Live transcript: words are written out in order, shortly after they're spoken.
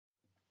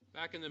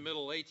Back in the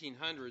middle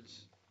 1800s,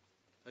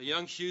 a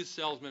young shoe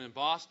salesman in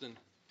Boston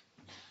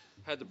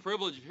had the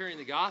privilege of hearing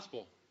the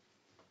gospel.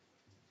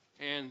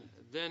 And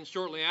then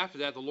shortly after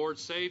that, the Lord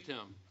saved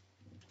him.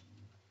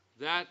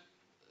 That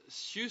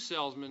shoe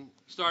salesman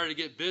started to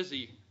get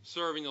busy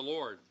serving the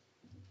Lord.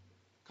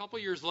 A couple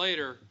years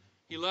later,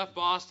 he left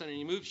Boston and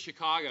he moved to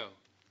Chicago,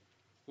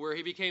 where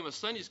he became a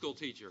Sunday school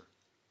teacher.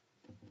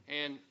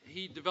 And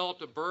he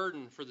developed a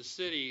burden for the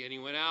city, and he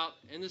went out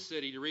in the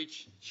city to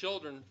reach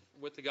children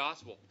with the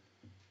gospel.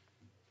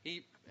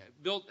 He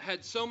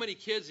had so many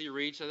kids he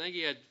reached. I think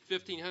he had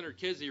 1,500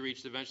 kids he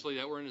reached eventually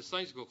that were in his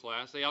Sunday school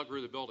class. They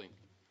outgrew the building.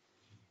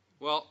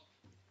 Well,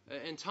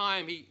 in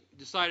time, he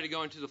decided to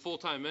go into the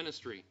full-time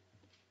ministry.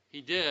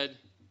 He did.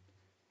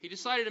 He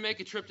decided to make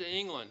a trip to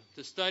England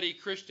to study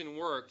Christian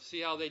work, to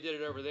see how they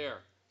did it over there.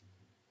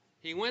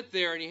 He went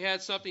there, and he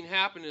had something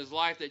happen in his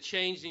life that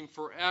changed him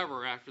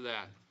forever after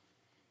that.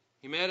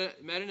 He met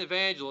an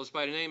evangelist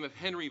by the name of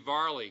Henry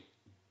Varley.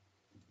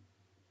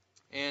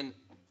 And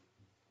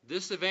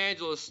this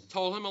evangelist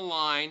told him a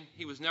line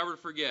he was never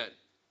to forget.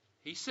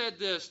 He said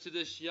this to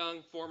this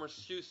young former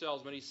shoe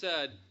salesman. He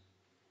said,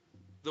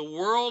 "The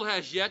world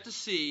has yet to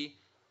see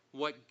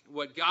what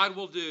God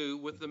will do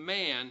with the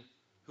man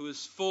who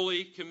is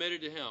fully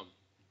committed to him."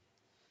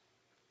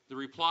 The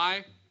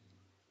reply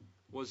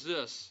was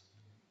this: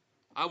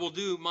 "I will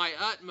do my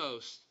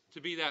utmost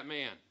to be that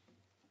man."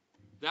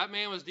 That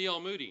man was D.L.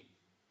 Moody,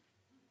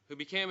 who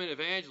became an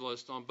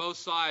evangelist on both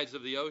sides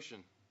of the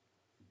ocean.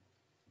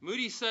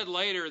 Moody said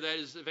later that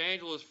his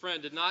evangelist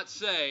friend did not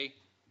say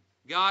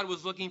God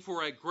was looking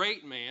for a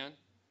great man,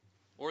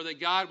 or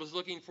that God was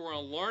looking for a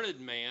learned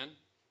man,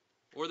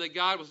 or that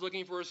God was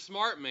looking for a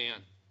smart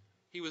man.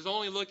 He was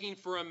only looking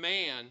for a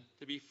man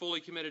to be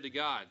fully committed to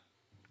God.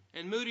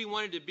 And Moody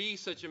wanted to be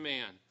such a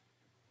man.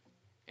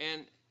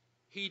 And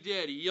he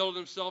did. He yielded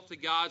himself to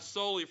God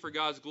solely for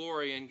God's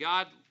glory, and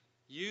God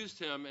used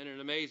him in an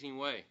amazing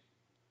way.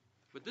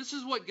 But this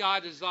is what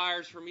God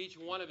desires from each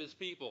one of his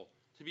people,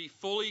 to be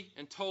fully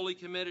and totally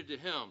committed to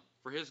him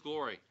for his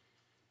glory.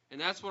 And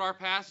that's what our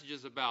passage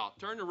is about.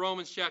 Turn to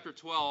Romans chapter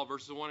 12,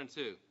 verses 1 and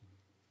 2.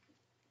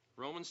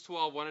 Romans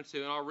 12, 1 and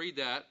 2, and I'll read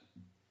that.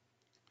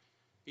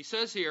 He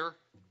says here,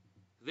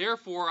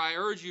 "Therefore I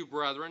urge you,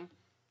 brethren,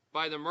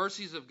 by the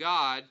mercies of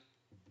God,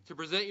 to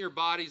present your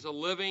bodies a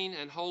living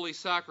and holy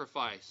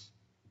sacrifice,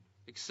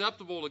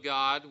 acceptable to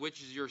God,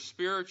 which is your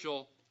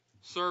spiritual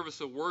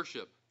service of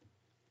worship.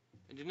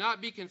 And do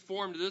not be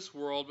conformed to this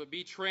world, but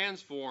be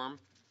transformed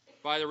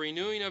by the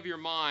renewing of your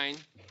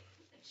mind,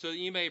 so that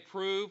you may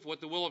prove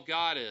what the will of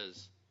God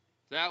is,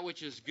 that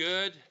which is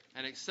good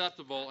and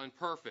acceptable and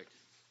perfect."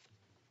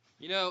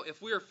 You know,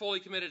 if we are fully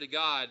committed to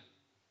God,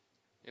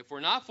 if we're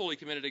not fully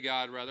committed to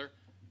God, rather,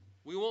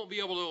 we won't be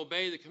able to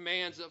obey the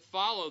commands that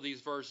follow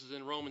these verses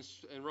in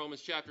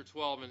Romans chapter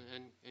 12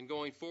 and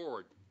going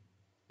forward.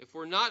 If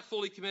we're not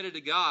fully committed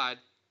to God,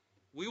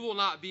 we will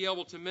not be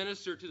able to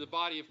minister to the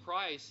body of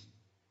Christ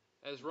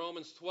as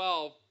Romans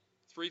 12,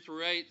 3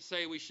 through 8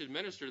 say we should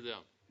minister to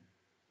them.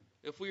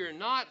 If we are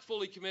not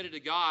fully committed to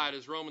God,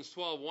 as Romans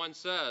 12, 1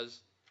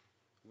 says,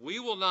 we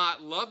will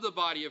not love the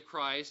body of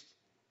Christ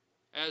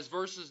as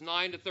verses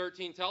 9 to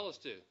 13 tell us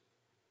to.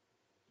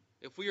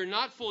 If we are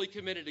not fully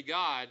committed to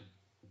God,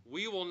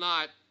 we will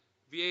not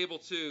be able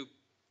to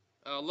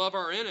love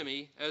our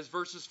enemy as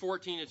verses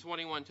 14 to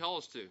 21 tell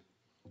us to.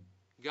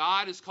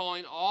 God is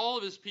calling all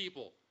of his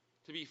people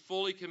to be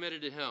fully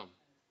committed to him.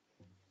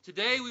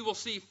 Today we will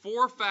see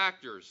 4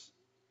 factors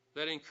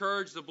that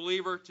encourage the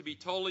believer to be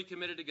totally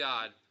committed to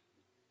God.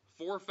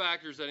 4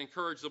 factors that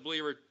encourage the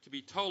believer to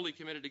be totally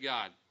committed to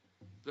God.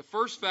 The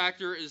first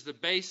factor is the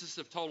basis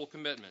of total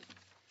commitment.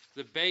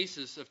 The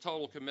basis of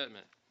total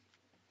commitment.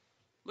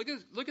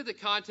 Look at the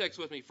context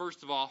with me,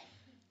 first of all.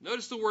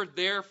 Notice the word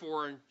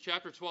therefore in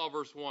chapter 12,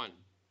 verse 1.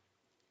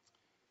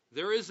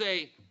 There is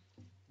a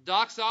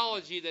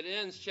doxology that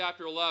ends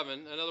chapter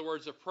 11. In other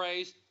words, a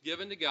praise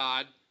given to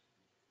God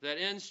that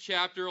ends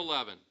chapter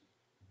 11.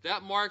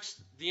 That marks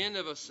the end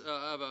of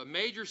a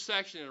major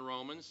section in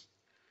Romans,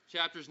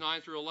 chapters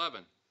 9 through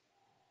 11.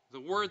 The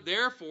word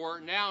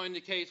therefore now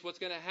indicates what's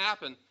going to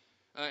happen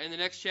in the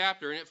next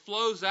chapter, and it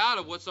flows out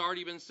of what's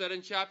already been said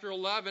in chapter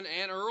 11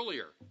 and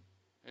earlier.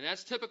 And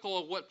that's typical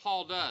of what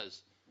Paul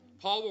does.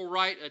 Paul will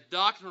write a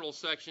doctrinal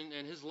section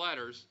in his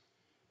letters,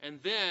 and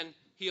then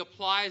he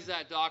applies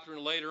that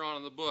doctrine later on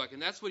in the book.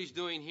 And that's what he's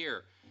doing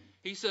here.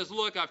 He says,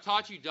 look, I've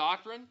taught you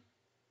doctrine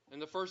in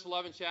the first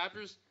 11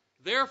 chapters.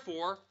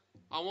 Therefore,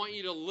 I want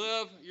you to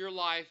live your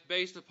life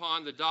based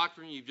upon the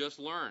doctrine you've just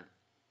learned.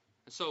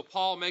 And so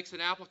Paul makes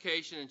an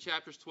application in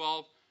chapters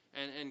 12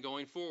 and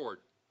going forward.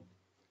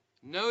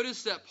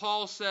 Notice that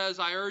Paul says,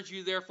 I urge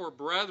you therefore,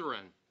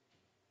 brethren.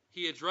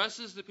 He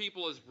addresses the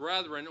people as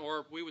brethren,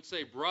 or we would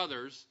say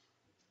brothers.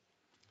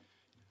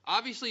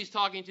 Obviously, he's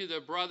talking to the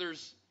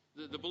brothers,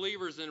 the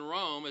believers in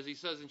Rome, as he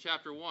says in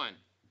chapter 1.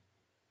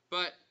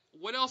 But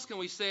what else can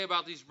we say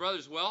about these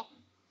brothers? Well,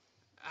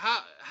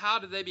 how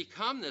did they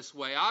become this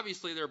way?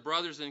 Obviously, they're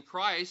brothers in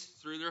Christ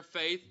through their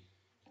faith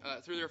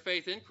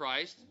in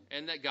Christ,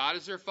 and that God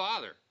is their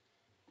Father.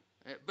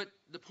 But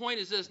the point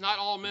is this, not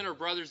all men are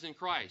brothers in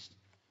Christ.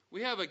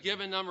 We have a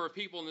given number of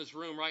people in this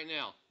room right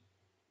now.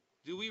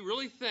 Do we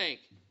really think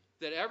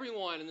that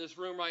everyone in this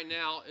room right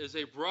now is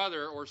a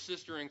brother or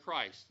sister in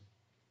Christ?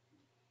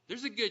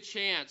 There's a good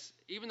chance,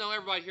 even though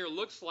everybody here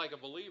looks like a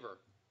believer,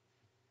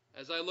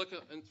 as I look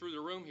through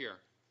the room here,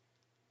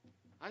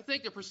 I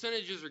think the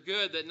percentages are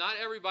good that not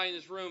everybody in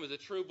this room is a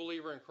true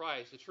believer in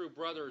Christ, a true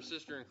brother or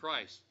sister in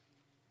Christ.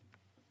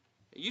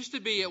 It used to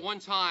be at one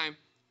time,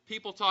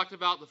 people talked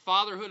about the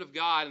fatherhood of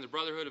God and the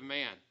brotherhood of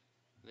man.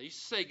 They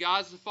used to say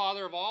God's the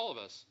father of all of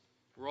us.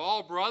 We're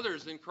all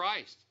brothers in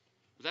Christ.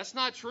 But that's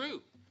not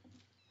true.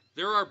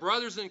 There are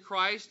brothers in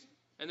Christ,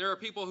 and there are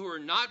people who are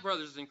not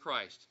brothers in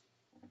Christ.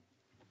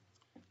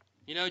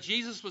 You know,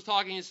 Jesus was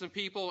talking to some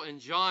people in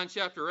John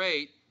chapter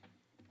 8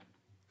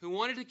 who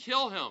wanted to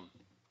kill him.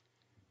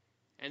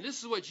 And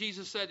this is what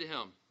Jesus said to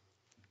him.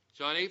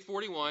 John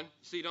 8:41,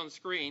 see it on the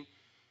screen.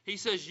 He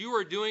says, "You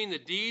are doing the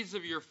deeds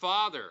of your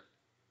father."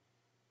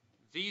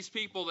 These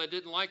people that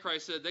didn't like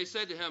Christ they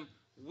said to him,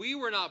 "We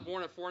were not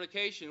born of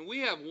fornication. We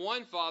have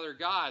one Father,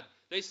 God."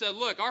 They said,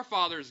 "Look, our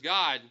Father is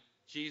God,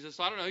 Jesus.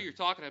 I don't know who you're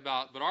talking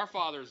about, but our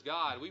Father is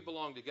God. We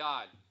belong to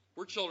God.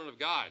 We're children of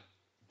God."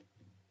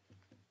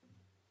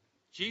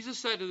 Jesus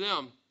said to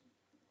them,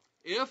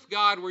 "If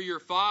God were your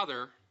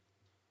Father,"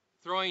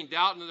 throwing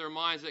doubt into their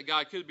minds that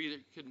God could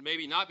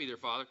maybe not be their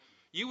Father,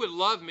 "you would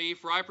love me,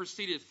 for I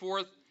proceeded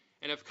forth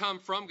and have come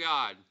from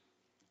God.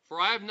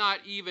 For I have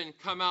not even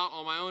come out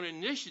on my own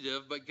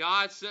initiative, but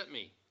God sent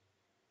me.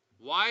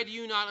 Why do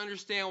you not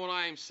understand what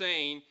I am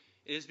saying?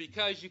 It is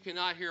because you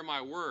cannot hear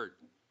my word.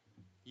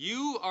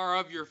 You are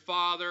of your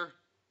father,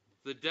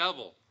 the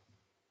devil,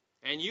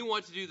 and you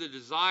want to do the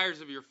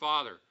desires of your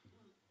father.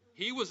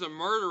 He was a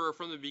murderer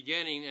from the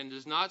beginning and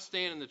does not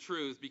stand in the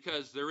truth,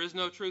 because there is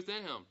no truth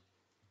in him.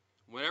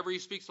 Whenever he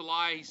speaks a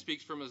lie, he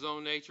speaks from his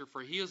own nature,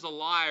 for he is a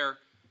liar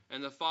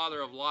and the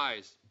father of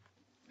lies."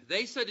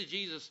 They said to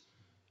Jesus,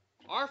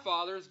 "Our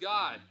Father is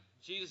God."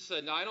 Jesus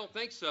said, "No, I don't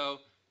think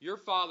so. Your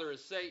father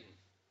is Satan."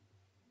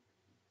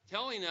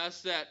 Telling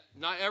us that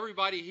not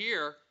everybody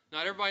here,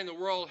 not everybody in the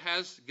world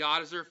has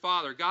God as their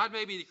father. God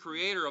may be the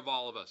creator of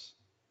all of us.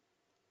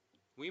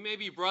 We may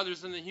be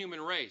brothers in the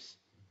human race,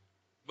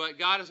 but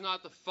God is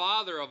not the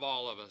father of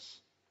all of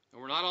us.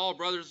 And we're not all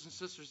brothers and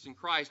sisters in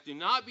Christ. Do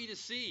not be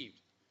deceived.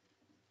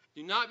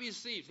 Do not be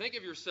deceived. Think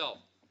of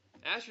yourself.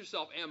 Ask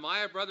yourself, am I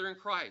a brother in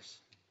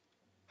Christ?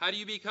 How do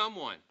you become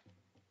one?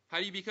 How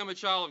do you become a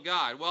child of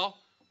God?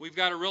 Well, we've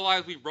got to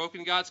realize we've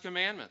broken God's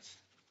commandments.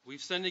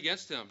 We've sinned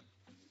against him.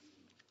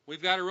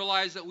 We've got to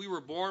realize that we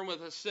were born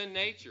with a sin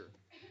nature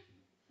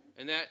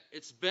and that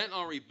it's bent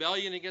on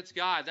rebellion against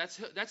God.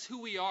 That's who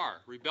we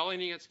are,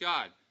 rebelling against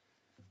God.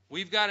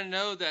 We've got to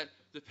know that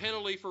the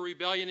penalty for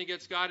rebellion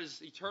against God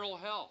is eternal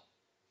hell.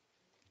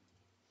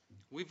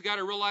 We've got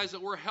to realize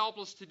that we're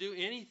helpless to do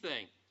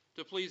anything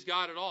to please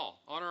God at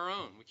all on our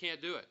own. We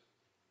can't do it.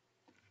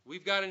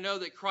 We've got to know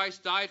that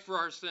Christ died for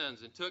our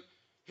sins and took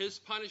his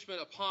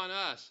punishment upon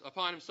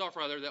himself,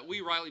 that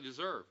we rightly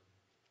deserve.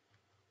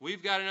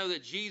 We've got to know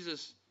that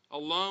Jesus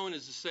alone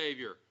is the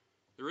Savior.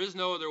 There is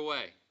no other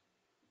way.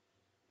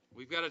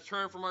 We've got to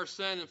turn from our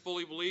sin and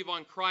fully believe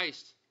on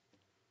Christ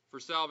for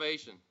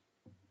salvation.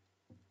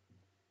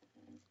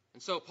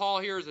 And so Paul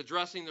here is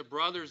addressing the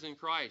brothers in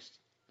Christ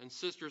and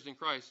sisters in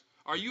Christ.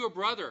 Are you a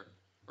brother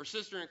or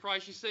sister in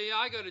Christ? You say, "Yeah,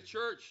 I go to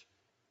church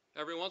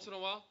every once in a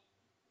while."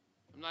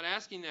 I'm not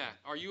asking that.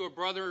 Are you a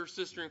brother or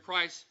sister in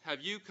Christ? Have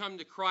you come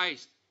to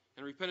Christ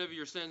and repented of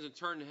your sins and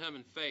turned to him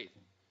in faith?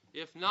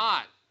 If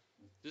not,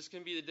 this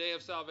can be the day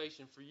of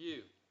salvation for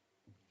you.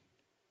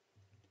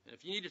 And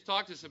if you need to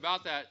talk to us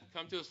about that,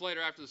 come to us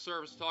later after the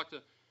service and talk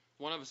to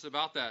one of us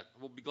about that.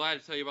 We'll be glad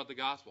to tell you about the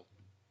gospel.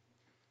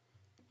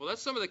 Well,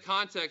 that's some of the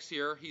context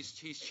here. He's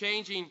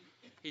changing.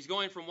 He's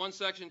going from one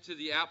section to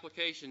the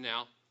application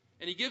now.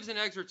 And he gives an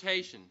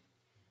exhortation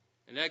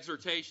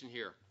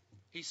here.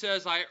 He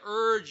says, "I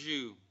urge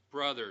you,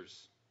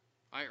 brothers."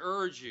 I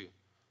urge you.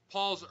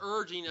 Paul's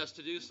urging us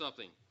to do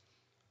something.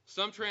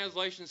 Some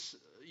translations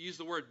use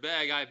the word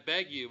beg. I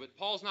beg you. But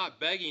Paul's not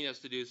begging us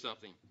to do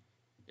something.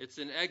 It's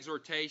an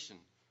exhortation.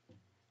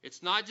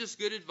 It's not just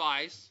good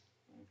advice.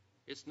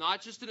 It's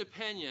not just an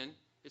opinion.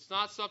 It's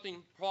not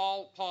something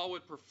Paul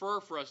would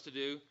prefer for us to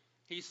do.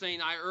 He's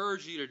saying, "I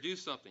urge you to do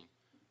something."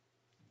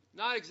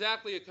 Not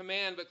exactly a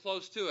command, but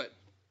close to it.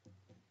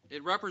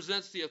 It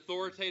represents the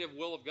authoritative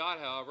will of God,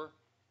 however.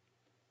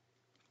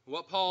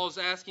 What Paul is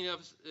asking of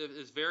us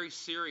is very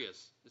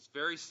serious. It's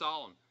very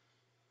solemn.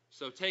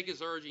 So take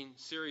his urging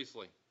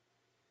seriously.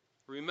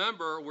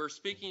 Remember, we're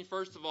speaking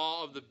first of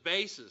all of the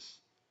basis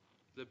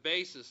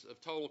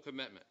of total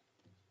commitment.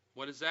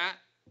 What is that?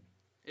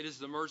 It is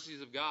the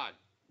mercies of God.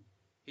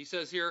 He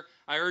says here,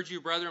 "I urge you,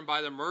 brethren,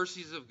 by the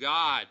mercies of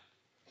God,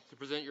 to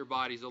present your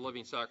bodies a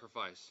living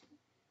sacrifice."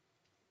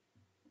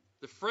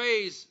 The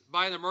phrase,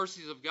 "by the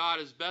mercies of God,"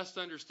 is best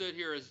understood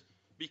here as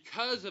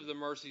because of the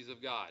mercies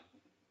of God,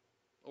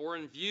 or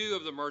in view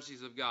of the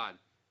mercies of God.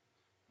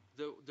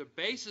 The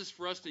basis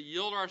for us to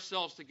yield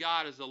ourselves to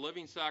God as a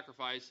living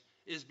sacrifice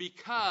is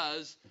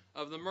because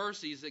of the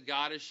mercies that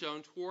God has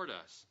shown toward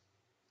us.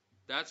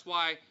 That's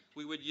why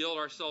we would yield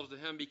ourselves to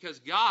him, because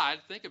God,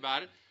 think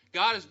about it,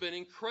 God has been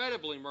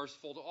incredibly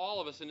merciful to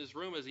all of us in this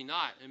room, has he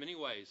not, in many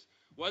ways.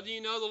 Whether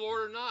you know the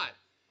Lord or not,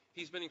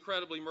 he's been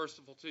incredibly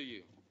merciful to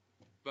you.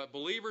 But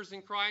believers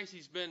in Christ,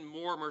 he's been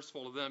more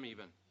merciful to them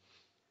even.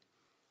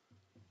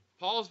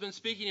 Paul's been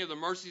speaking of the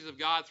mercies of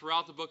God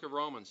throughout the book of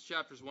Romans,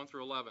 chapters 1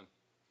 through 11.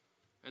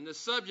 And the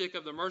subject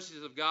of the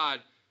mercies of God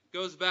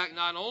goes back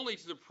not only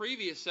to the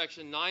previous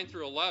section, 9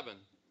 through 11,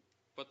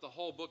 but the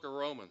whole book of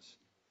Romans.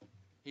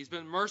 He's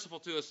been merciful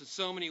to us in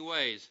so many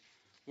ways.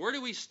 Where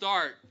do we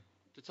start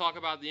to talk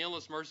about the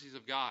endless mercies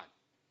of God?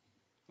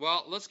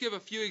 Well, let's give a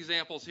few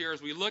examples here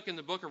as we look in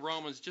the book of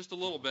Romans just a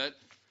little bit.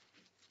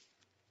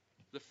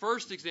 The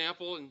first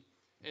example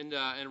in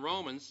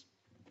Romans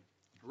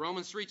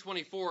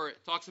 3:24,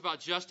 it talks about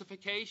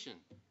justification.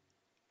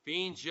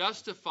 Being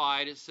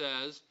justified, it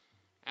says,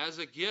 as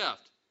a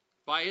gift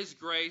by his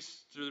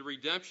grace through the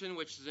redemption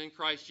which is in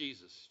Christ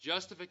Jesus.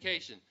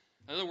 Justification.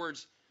 In other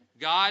words,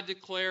 God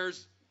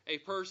declares a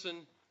person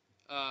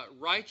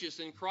righteous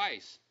in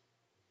Christ.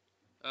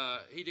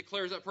 He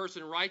declares that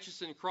person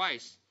righteous in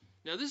Christ.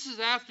 Now, this is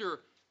after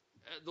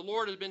the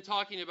Lord had been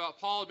talking about,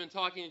 Paul had been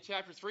talking in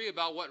chapter 3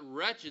 about what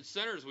wretched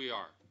sinners we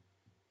are.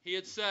 He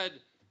had said,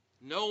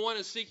 no one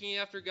is seeking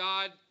after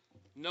God.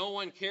 No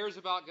one cares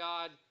about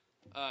God.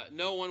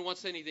 No one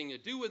wants anything to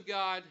do with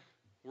God.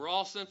 We're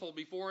all sinful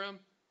before him.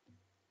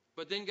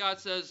 But then God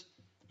says,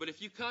 but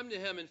if you come to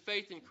him in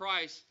faith in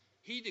Christ,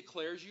 he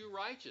declares you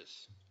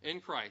righteous in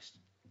Christ.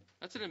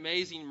 That's an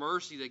amazing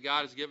mercy that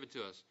God has given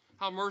to us.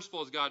 How merciful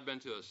has God been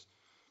to us?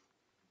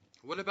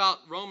 What about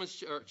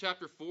Romans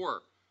chapter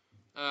 4?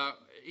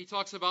 He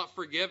talks about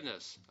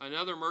forgiveness,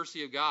 another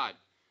mercy of God.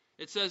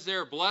 It says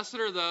there, blessed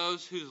are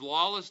those whose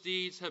lawless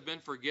deeds have been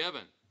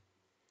forgiven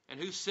and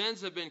whose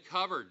sins have been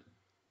covered.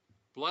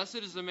 Blessed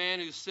is the man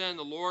whose sin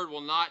the Lord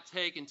will not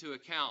take into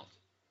account.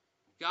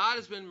 God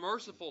has been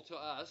merciful to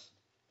us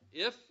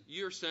if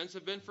your sins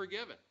have been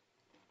forgiven.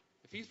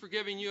 If he's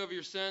forgiving you of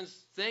your sins,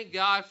 thank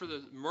God for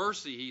the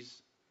mercy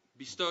he's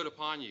bestowed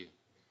upon you.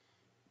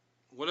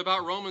 What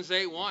about Romans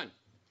 8:1? It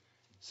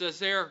says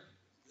there,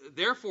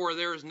 therefore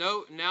there is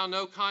now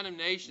no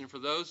condemnation for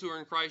those who are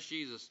in Christ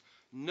Jesus.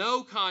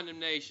 No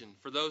condemnation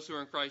for those who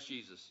are in Christ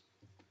Jesus.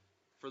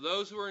 For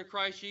those who are in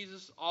Christ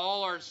Jesus,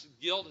 all our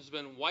guilt has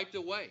been wiped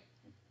away.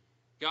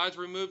 God's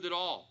removed it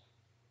all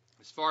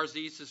as far as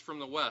the east is from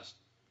the west.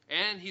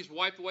 And he's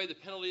wiped away the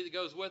penalty that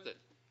goes with it.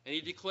 And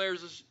he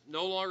declares us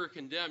no longer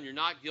condemned. You're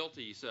not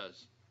guilty, he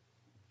says.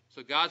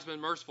 So God's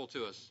been merciful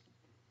to us.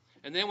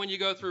 And then when you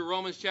go through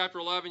Romans chapter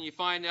 11, you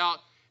find out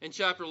in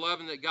chapter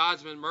 11 that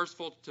God's been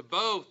merciful to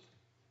both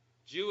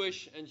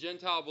Jewish and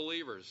Gentile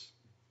believers.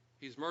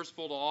 He's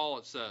merciful to all,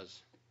 it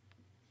says.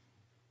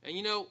 And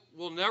you know,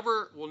 we'll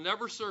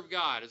never serve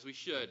God as we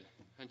should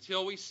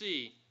until we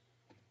see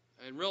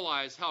and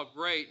realize how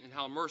great and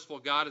how merciful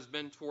God has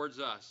been towards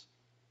us.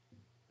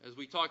 As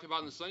we talked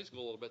about in the Sunday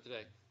school a little bit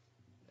today.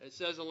 It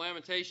says in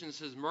Lamentations,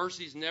 his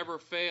mercies never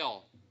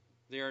fail.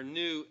 They are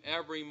new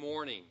every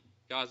morning,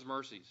 God's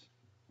mercies.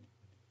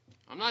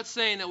 I'm not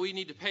saying that we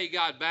need to pay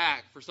God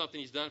back for something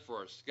he's done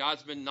for us.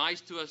 God's been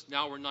nice to us,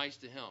 now we're nice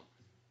to him.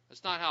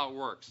 That's not how it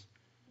works.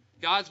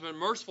 God's been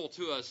merciful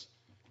to us.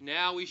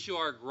 Now we show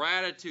our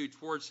gratitude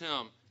towards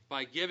him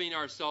by giving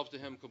ourselves to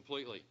him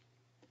completely.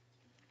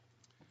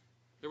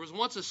 There was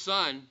once a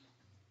son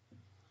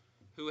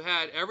who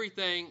had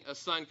everything a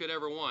son could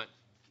ever want.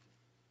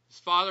 His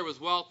father was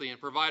wealthy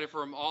and provided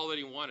for him all that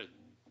he wanted.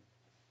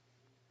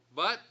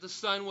 But the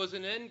son was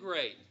an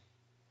ingrate.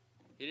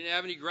 He didn't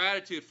have any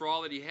gratitude for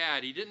all that he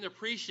had. He didn't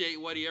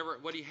appreciate what he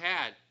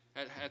had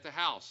at the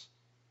house.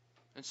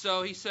 And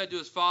so he said to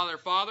his father,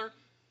 Father,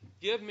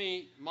 give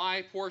me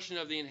my portion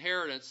of the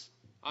inheritance.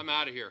 I'm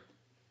out of here.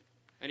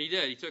 And he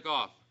did. He took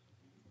off.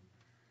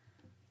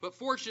 But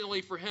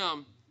fortunately for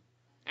him,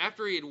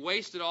 after he had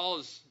wasted all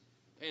his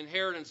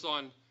inheritance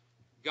on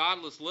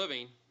godless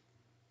living,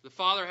 the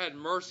father had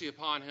mercy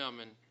upon him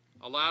and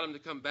allowed him to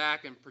come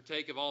back and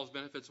partake of all his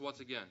benefits once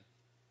again.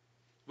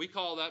 We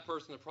call that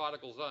person the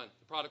prodigal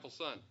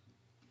son.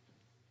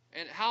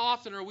 And how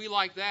often are we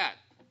like that?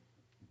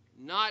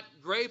 Not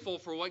grateful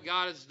for what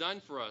God has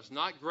done for us,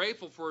 not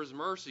grateful for his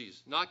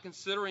mercies, not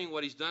considering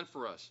what he's done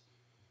for us.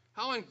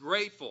 How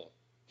ungrateful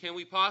can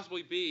we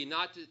possibly be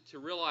not to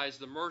realize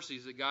the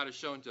mercies that God has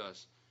shown to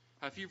us?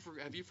 Have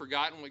you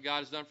forgotten what God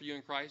has done for you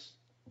in Christ?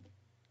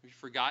 Have you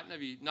forgotten?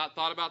 Have you not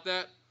thought about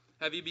that?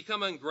 Have you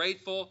become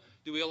ungrateful?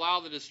 Do we allow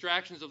the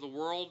distractions of the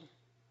world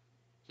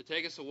to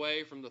take us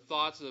away from the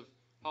thoughts of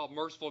how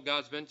merciful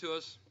God's been to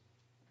us?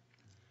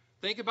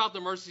 Think about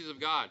the mercies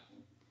of God.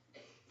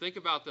 Think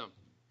about them.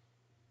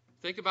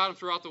 Think about them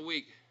throughout the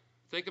week.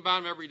 Think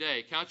about them every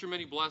day. Count your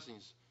many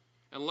blessings.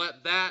 And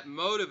let that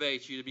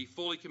motivate you to be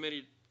fully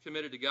committed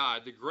to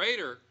God. The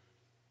greater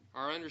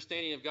our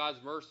understanding of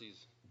God's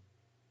mercies,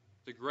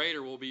 the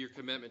greater will be your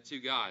commitment to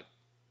God.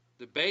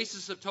 The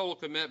basis of total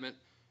commitment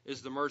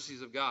is the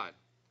mercies of God.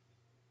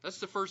 That's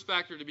the first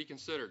factor to be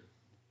considered.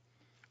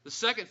 The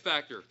second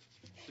factor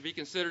to be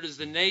considered is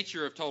the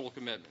nature of total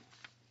commitment.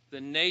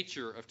 The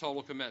nature of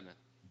total commitment.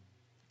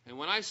 And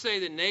when I say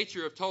the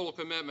nature of total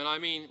commitment, I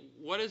mean,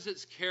 what is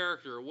its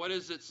character? What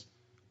is its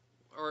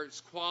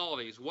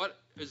qualities? What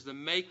is the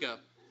makeup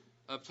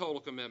of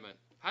total commitment?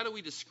 How do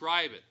we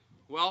describe it?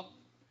 Well,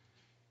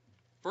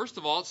 first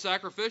of all, it's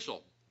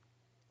sacrificial.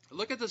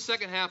 Look at the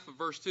second half of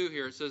verse 2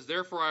 here. It says,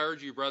 "Therefore I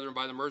urge you, brethren,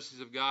 by the mercies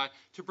of God,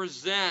 to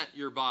present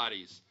your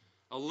bodies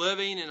a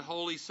living and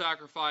holy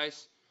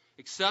sacrifice,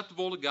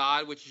 acceptable to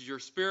God, which is your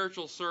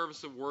spiritual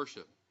service of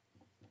worship."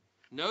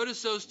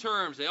 Notice those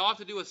terms. They all have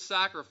to do with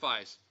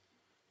sacrifice.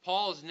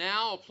 Paul is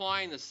now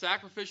applying the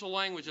sacrificial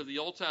language of the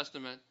Old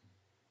Testament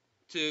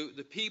to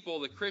the people,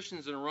 the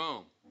Christians in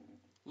Rome.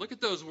 Look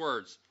at those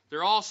words.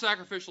 They're all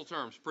sacrificial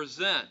terms.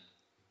 Present,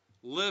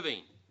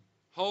 living,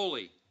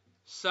 holy,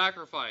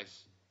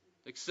 sacrifice,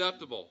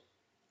 acceptable,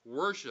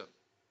 worship.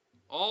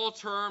 All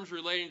terms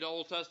relating to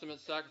Old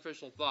Testament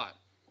sacrificial thought.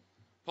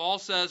 Paul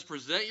says,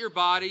 present your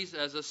bodies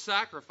as a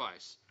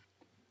sacrifice.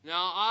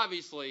 Now,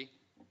 obviously,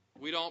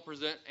 we don't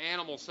present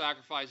animal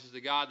sacrifices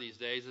to God these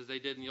days as they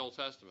did in the Old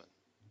Testament.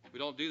 We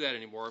don't do that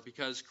anymore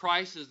because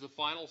Christ is the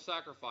final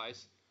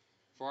sacrifice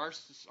for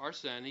our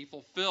sin. He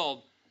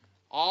fulfilled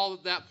all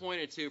that that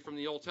pointed to from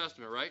the Old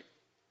Testament, right?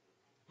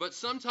 But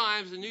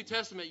sometimes the New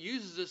Testament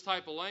uses this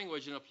type of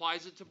language and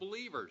applies it to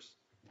believers.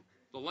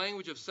 The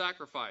language of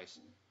sacrifice.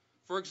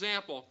 For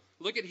example,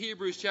 look at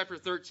Hebrews chapter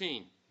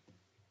 13.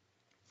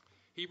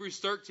 Hebrews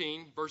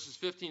 13, verses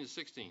 15 to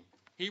 16.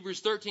 Hebrews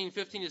 13,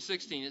 15 to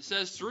 16. It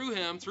says, "Through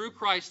him, through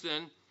Christ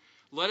then,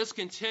 let us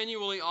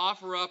continually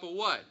offer up a"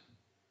 what?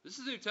 This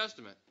is the New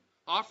Testament.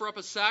 Offer up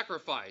a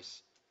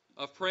sacrifice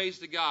of praise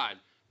to God.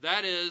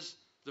 That is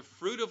the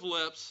fruit of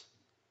lips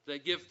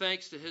that give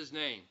thanks to his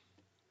name.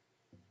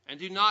 And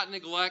do not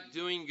neglect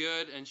doing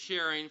good and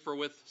sharing, for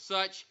with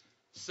such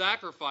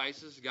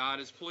sacrifices God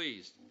is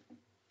pleased.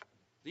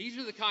 These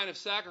are the kind of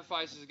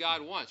sacrifices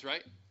God wants,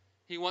 right?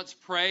 He wants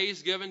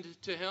praise given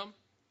to him.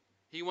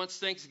 He wants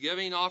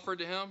thanksgiving offered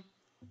to him.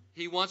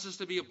 He wants us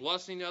to be a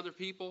blessing to other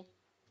people.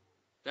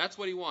 That's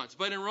what he wants.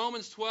 But in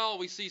Romans 12,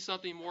 we see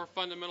something more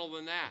fundamental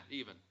than that,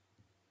 even.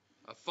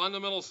 A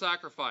fundamental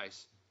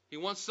sacrifice. He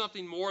wants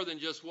something more than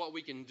just what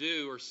we can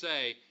do or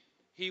say.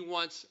 He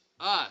wants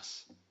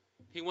us.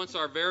 He wants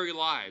our very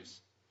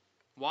lives.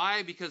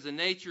 Why? Because the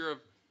nature of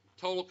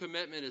total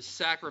commitment is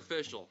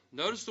sacrificial.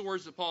 Notice the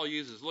words that Paul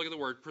uses. Look at the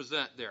word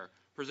present there.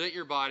 Present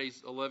your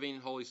bodies a living,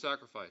 holy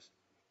sacrifice.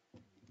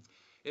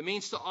 It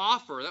means to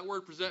offer. That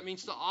word present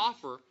means to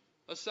offer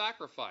a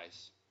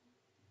sacrifice.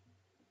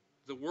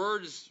 The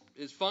word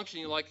is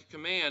functioning like a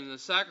command, and the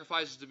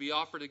sacrifice is to be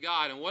offered to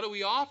God. And what do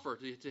we offer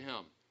to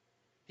him?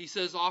 He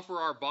says offer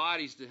our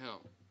bodies to him.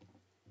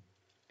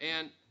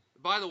 And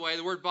by the way,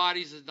 the word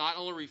bodies is not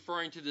only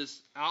referring to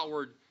this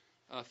outward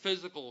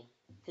physical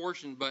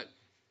portion, but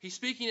he's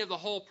speaking of the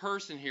whole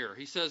person here.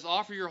 He says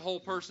offer your whole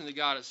person to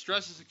God. It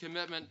stresses the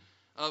commitment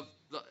of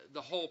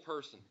the whole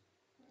person.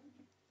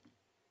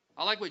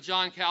 I like what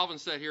John Calvin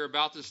said here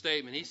about this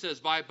statement. He says,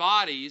 by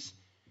bodies,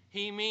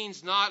 he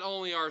means not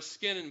only our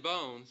skin and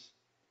bones,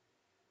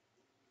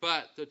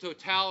 but the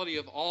totality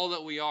of all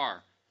that we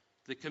are.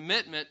 The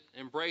commitment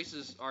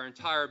embraces our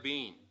entire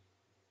being.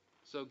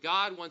 So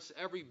God wants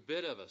every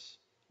bit of us,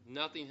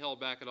 nothing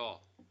held back at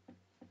all.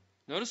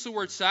 Notice the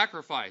word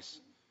sacrifice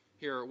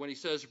here when he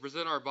says to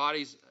present our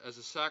bodies as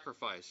a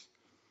sacrifice.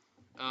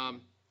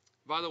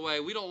 By the way,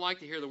 we don't like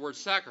to hear the word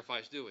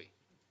sacrifice, do we?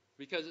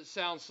 Because it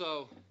sounds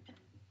so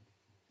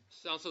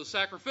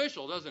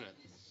sacrificial, doesn't it?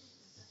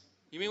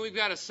 You mean we've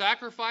got to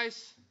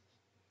sacrifice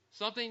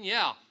something?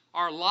 Yeah,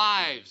 our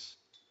lives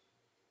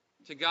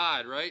to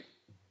God, right?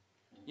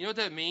 You know what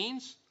that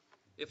means?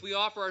 If we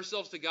offer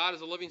ourselves to God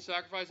as a living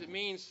sacrifice, it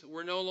means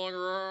we're no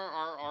longer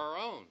our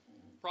own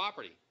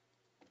property.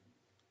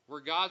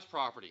 We're God's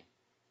property.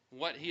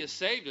 What he has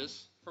saved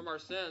us from our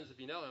sins, if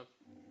you know him.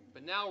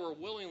 But now we're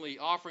willingly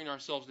offering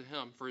ourselves to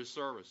him for his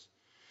service.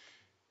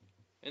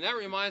 And that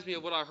reminds me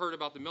of what I heard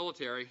about the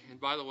military. And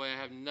by the way, I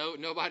have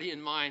nobody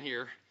in mind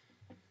here.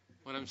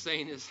 What I'm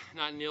saying is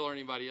not Neil or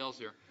anybody else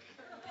here.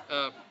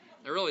 I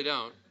really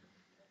don't.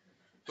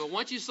 But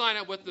once you sign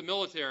up with the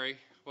military,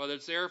 whether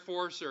it's Air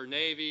Force or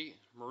Navy,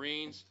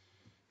 Marines,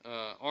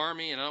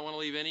 Army, and I don't want to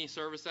leave any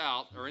service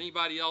out, or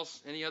anybody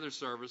else, any other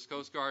service,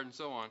 Coast Guard and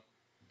so on,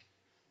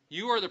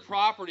 you are the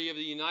property of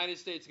the United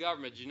States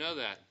government. Did you know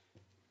that?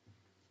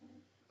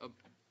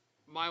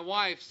 My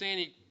wife,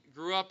 Sandy,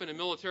 grew up in a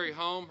military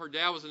home. Her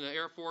dad was in the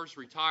Air Force,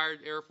 retired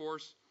Air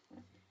Force.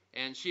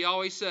 And she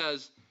always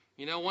says,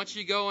 you know, once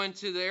you go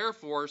into the Air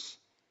Force,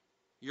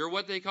 you're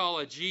what they call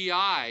a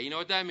GI. You know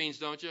what that means,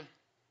 don't you?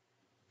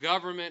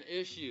 Government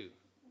issue.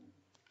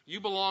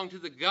 You belong to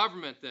the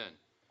government then.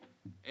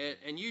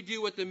 And you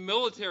do what the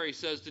military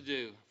says to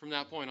do from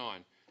that point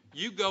on.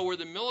 You go where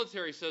the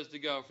military says to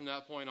go from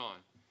that point on.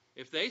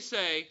 If they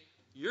say,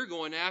 you're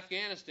going to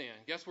Afghanistan,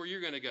 guess where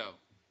you're going to go?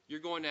 You're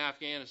going to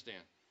Afghanistan.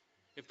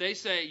 If they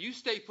say, you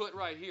stay put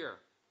right here,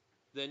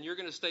 then you're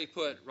going to stay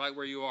put right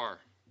where you are.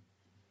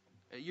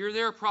 You're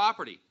their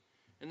property.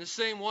 In the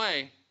same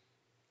way,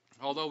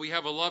 although we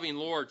have a loving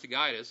Lord to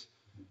guide us,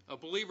 a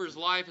believer's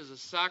life is a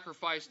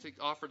sacrifice to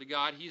offer to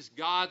God. He's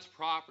God's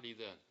property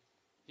then.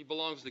 He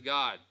belongs to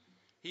God.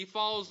 He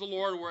follows the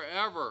Lord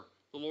wherever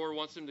the Lord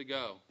wants him to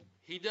go.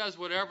 He does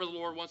whatever the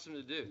Lord wants him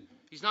to do.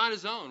 He's not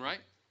his own, right?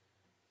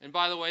 And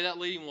by the way, that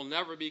leading will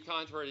never be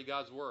contrary to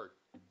God's word,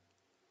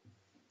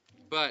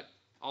 but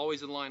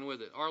always in line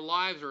with it. Our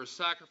lives are a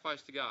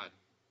sacrifice to God.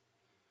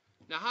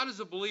 Now, how does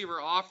a believer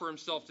offer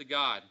himself to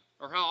God?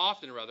 Or how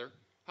often, rather?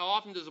 How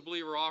often does a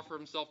believer offer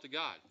himself to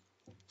God?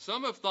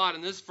 Some have thought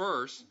in this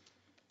verse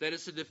that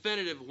it's a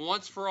definitive,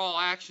 once-for-all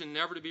action,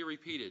 never to be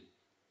repeated.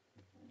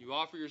 You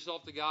offer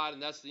yourself to God,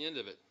 and that's the end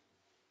of it.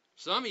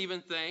 Some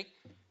even think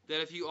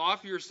that if you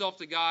offer yourself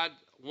to God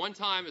one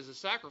time as a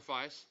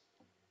sacrifice,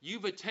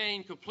 you've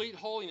attained complete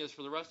holiness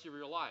for the rest of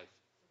your life.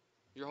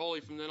 You're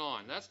holy from then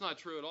on. That's not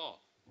true at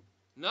all.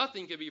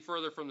 Nothing can be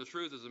further from the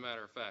truth, as a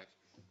matter of fact.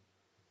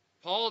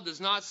 Paul does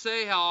not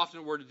say how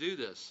often we're to do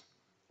this,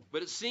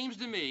 but it seems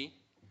to me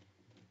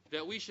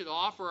that we should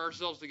offer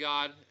ourselves to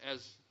God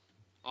as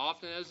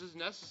often as is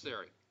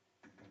necessary.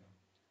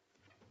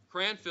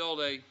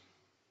 Cranfield, a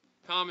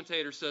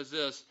commentator, says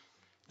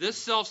this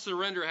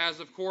self-surrender has,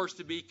 of course,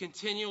 to be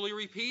continually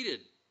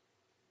repeated.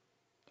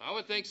 I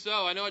would think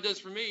so. I know it does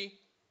for me.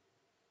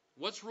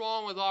 What's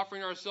wrong with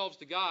offering ourselves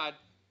to God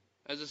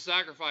as a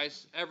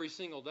sacrifice every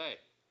single day?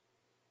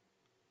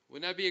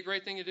 Wouldn't that be a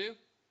great thing to do?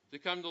 To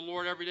come to the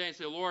Lord every day and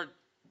say, Lord,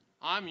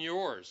 I'm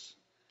yours.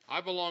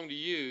 I belong to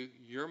you.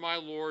 You're my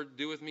Lord.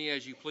 Do with me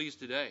as you please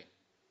today.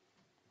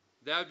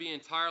 That would be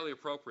entirely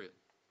appropriate.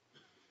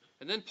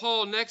 And then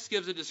Paul next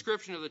gives a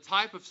description of the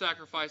type of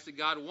sacrifice that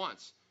God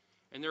wants.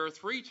 And there are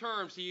three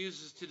terms he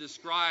uses to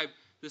describe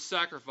this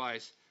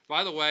sacrifice.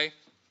 By the way,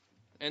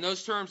 and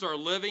those terms are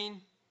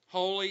living,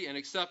 holy, and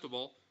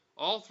acceptable.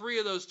 All three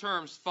of those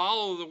terms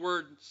follow the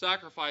word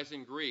sacrifice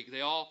in Greek.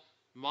 They all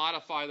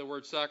modify the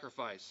word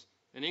sacrifice.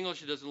 In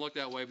English, it doesn't look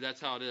that way, but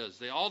that's how it is.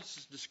 They all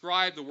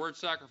describe the word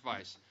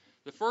sacrifice.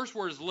 The first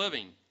word is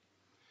living.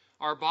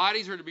 Our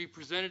bodies are to be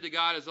presented to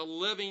God as a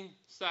living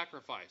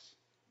sacrifice.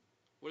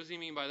 What does he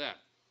mean by that?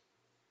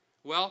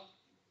 Well,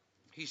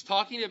 he's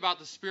talking about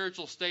the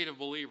spiritual state of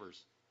believers.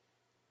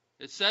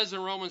 It says in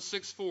Romans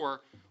 6:4,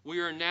 we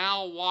are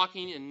now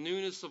walking in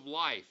newness of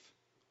life.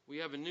 We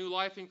have a new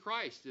life in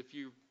Christ if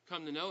you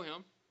come to know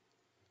him.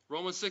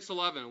 Romans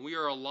 6:11, we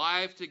are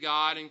alive to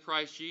God in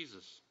Christ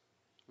Jesus.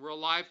 We're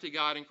alive to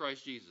God in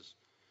Christ Jesus.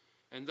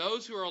 And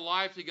those who are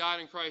alive to God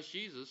in Christ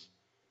Jesus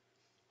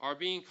are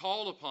being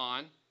called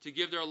upon to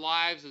give their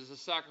lives as a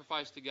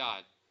sacrifice to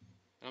God.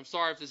 And I'm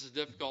sorry if this is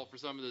difficult for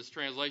some of this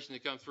translation to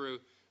come through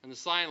in the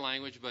sign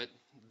language, but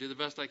do the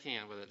best I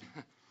can with it.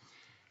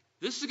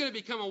 This is going to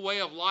become a way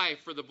of life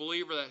for the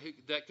believer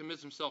that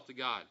commits himself to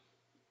God.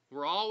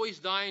 We're always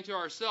dying to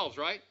ourselves,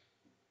 right?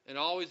 And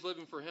always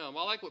living for him.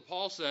 I like what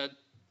Paul said.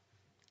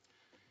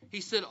 He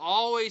said,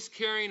 always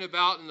carrying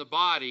about in the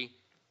body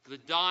the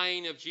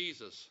dying of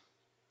Jesus,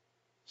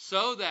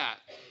 so that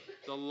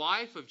the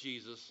life of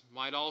Jesus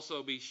might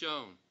also be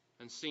shown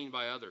and seen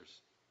by others.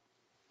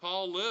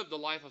 Paul lived a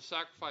life of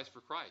sacrifice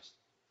for Christ,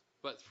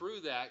 but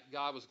through that,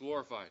 God was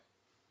glorified.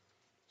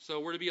 So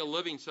we're to be a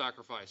living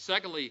sacrifice.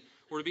 Secondly,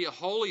 we're to be a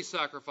holy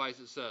sacrifice,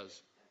 it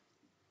says.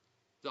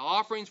 The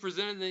offerings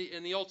presented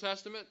in the Old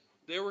Testament,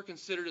 they were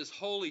considered as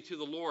holy to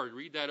the Lord.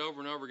 Read that over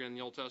and over again in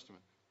the Old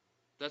Testament.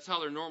 That's how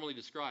they're normally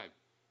described.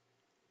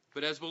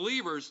 But as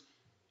believers,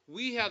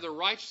 we have the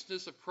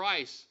righteousness of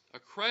Christ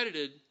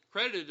credited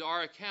to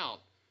our account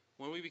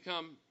when we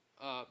become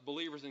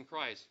believers in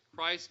Christ.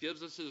 Christ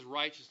gives us his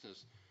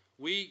righteousness.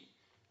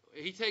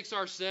 He takes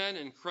our sin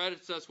and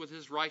credits us with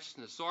his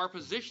righteousness. So our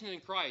position in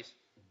Christ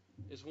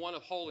is one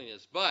of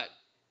holiness. But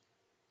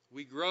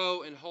we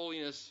grow in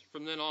holiness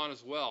from then on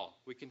as well.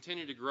 We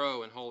continue to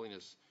grow in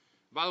holiness.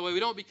 By the way, we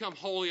don't become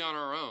holy on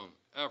our own,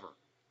 ever.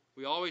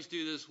 We always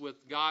do this with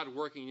God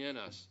working in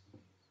us.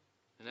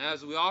 And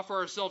as we offer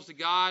ourselves to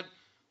God,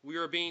 we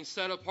are being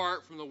set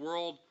apart from the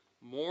world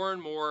more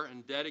and more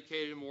and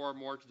dedicated more and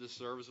more to the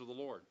service of the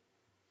Lord.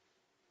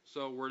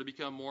 So we're to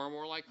become more and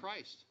more like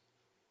Christ.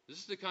 This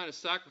is the kind of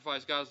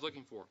sacrifice God is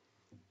looking for.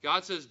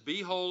 God says,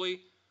 be holy,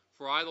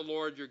 for I, the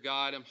Lord your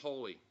God, am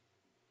holy.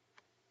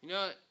 You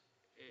know,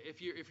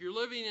 if you're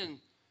living in,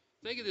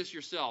 think of this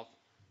yourself,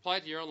 apply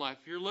it to your own life.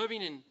 If you're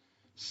living in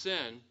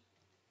sin,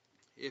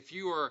 if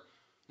you are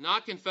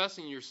not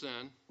confessing your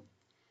sin,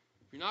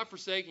 if you're not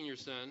forsaking your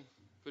sin,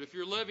 but if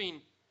you're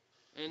living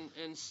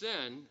in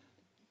sin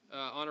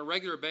on a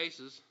regular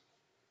basis,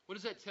 what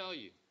does that tell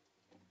you?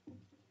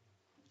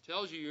 It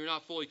tells you you're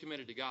not fully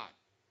committed to God.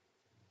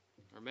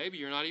 Or maybe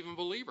you're not even a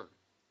believer.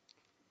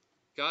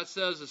 God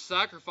says the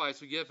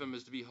sacrifice we give him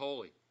is to be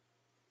holy.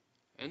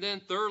 And then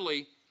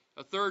thirdly,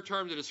 a third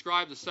term to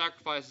describe the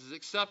sacrifice is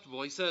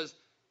acceptable. He says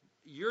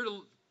you're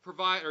to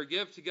provide or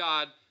give to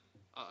God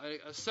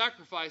a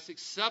sacrifice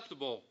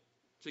acceptable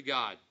to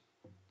God.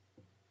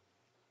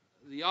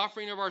 The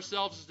offering of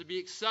ourselves is to be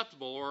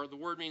acceptable, or the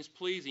word means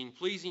pleasing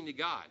to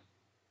God.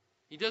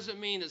 He doesn't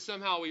mean that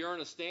somehow we earn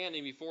a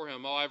standing before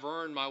him. Oh, I've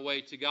earned my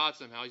way to God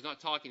somehow. He's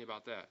not talking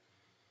about that.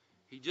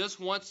 He just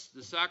wants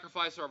the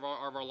sacrifice of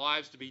our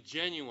lives to be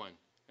genuine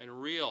and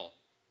real.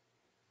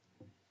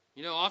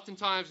 You know,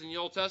 oftentimes in the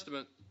Old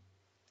Testament,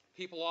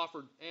 people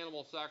offered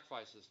animal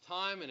sacrifices.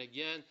 Time and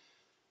again,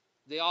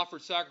 they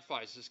offered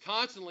sacrifices,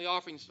 constantly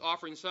offering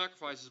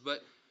sacrifices, but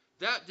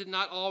that did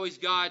not always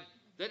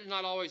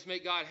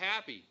make God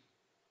happy,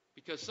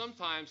 because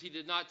sometimes he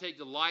did not take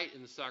delight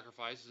in the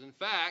sacrifices. In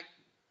fact,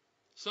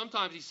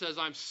 sometimes he says,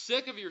 I'm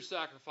sick of your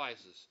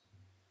sacrifices.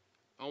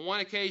 On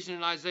one occasion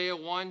in Isaiah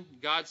 1,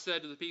 God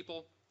said to the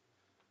people,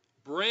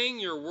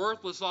 bring your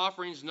worthless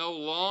offerings no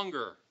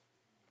longer.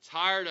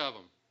 Tired of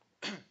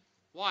them.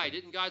 Why?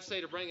 Didn't God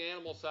say to bring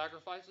animal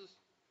sacrifices?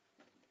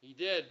 He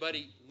did, but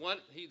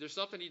there's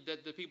something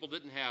that the people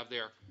didn't have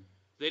there.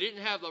 They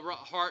didn't have the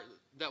heart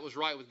that was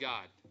right with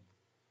God.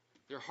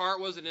 Their heart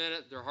wasn't in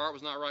it. Their heart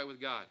was not right with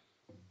God.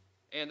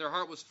 And their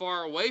heart was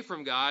far away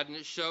from God, and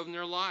it showed in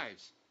their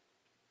lives.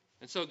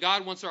 And so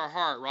God wants our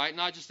heart, right?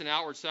 Not just an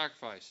outward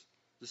sacrifice.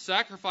 The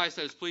sacrifice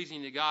that is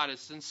pleasing to God is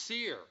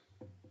sincere.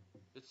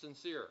 It's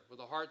sincere,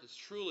 with a heart that's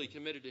truly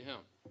committed to Him.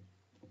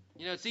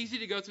 You know, it's easy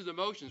to go through the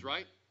motions,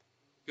 right?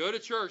 Go to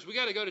church. We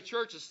got to go to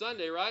church this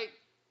Sunday, right?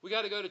 We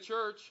got to go to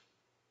church.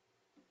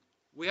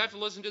 We have to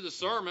listen to the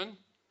sermon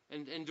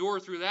and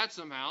endure through that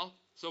somehow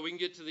so we can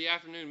get to the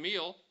afternoon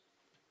meal.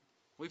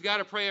 We've got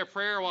to pray a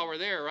prayer while we're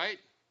there, right?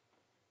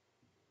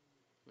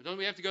 But don't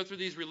we have to go through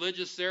these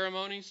religious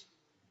ceremonies?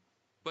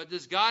 But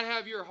does God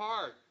have your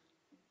heart?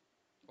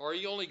 Or are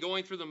you only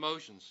going through the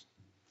motions?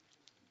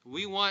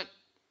 We're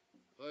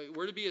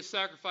to be a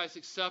sacrifice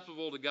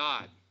acceptable to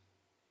God.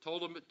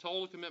 Total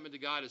commitment to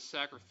God is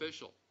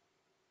sacrificial.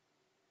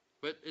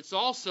 But it's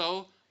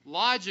also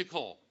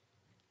logical.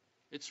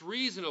 It's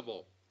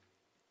reasonable.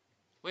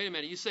 Wait a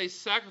minute. You say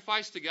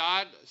sacrificing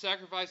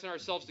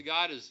ourselves to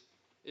God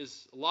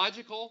is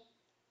logical?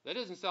 That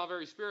doesn't sound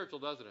very spiritual,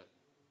 doesn't it?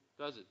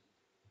 Does it?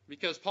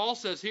 Because Paul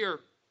says here,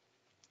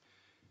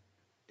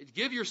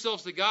 give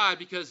yourselves to God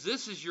because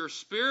this is your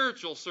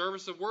spiritual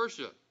service of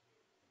worship.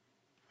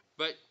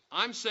 But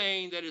I'm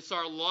saying that it's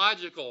our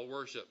logical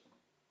worship.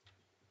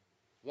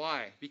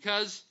 Why?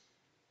 Because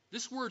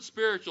this word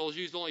spiritual is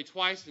used only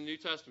twice in the New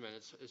Testament.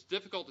 It's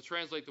difficult to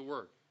translate the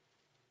word.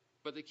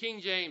 But the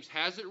King James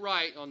has it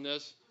right on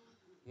this.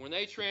 When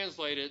they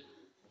translate it,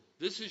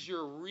 this is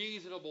your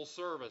reasonable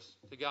service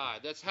to God.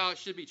 That's how it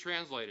should be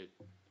translated.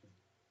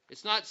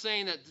 It's not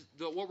saying that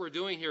what we're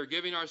doing here,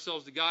 giving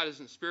ourselves to God,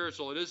 isn't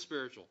spiritual. It is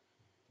spiritual.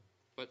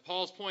 But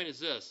Paul's point is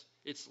this.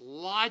 It's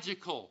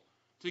logical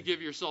to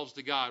give yourselves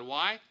to God.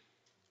 Why?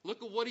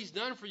 Look at what He's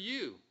done for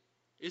you.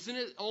 Isn't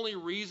it only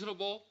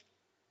reasonable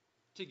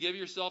to give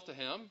yourself to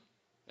Him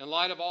in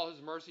light of all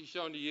His mercy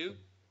shown to you?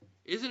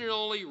 Isn't it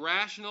only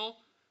rational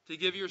to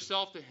give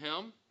yourself to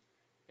Him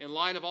in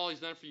light of all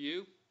He's done for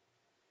you?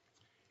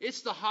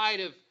 It's the height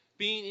of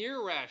being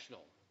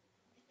irrational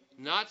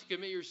not to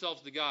commit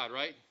yourselves to God,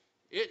 right?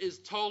 It is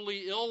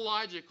totally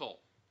illogical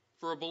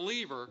for a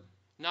believer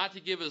not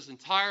to give his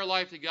entire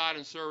life to God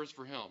in service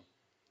for Him.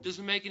 It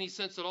doesn't make any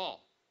sense at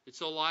all.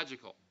 It's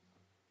illogical.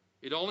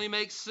 It only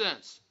makes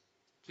sense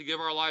to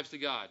give our lives to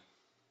God.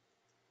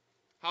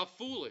 How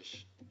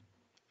foolish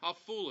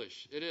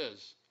it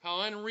is.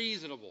 How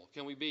unreasonable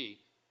can we be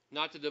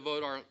not to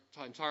devote our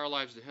entire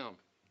lives to Him?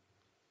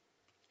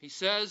 He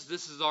says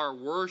this is our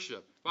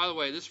worship. By the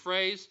way, this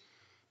phrase,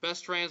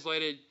 best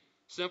translated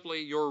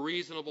simply, your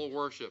reasonable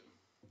worship.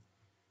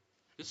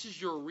 This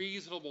is your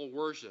reasonable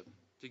worship,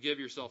 to give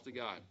yourself to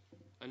God.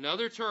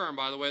 Another term,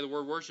 by the way, the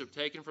word worship,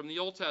 taken from the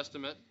Old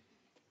Testament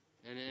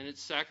and in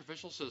its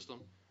sacrificial system.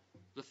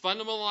 The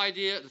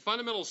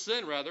fundamental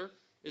sin,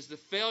 is the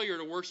failure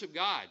to worship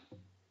God.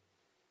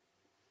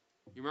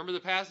 You remember the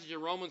passage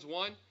in Romans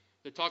 1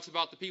 that talks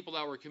about the people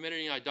that were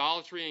committing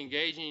idolatry and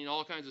engaging in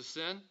all kinds of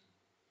sin?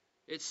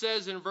 It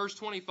says in verse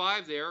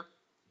 25 there,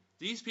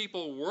 these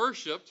people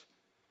worshipped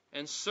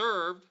and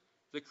served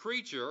the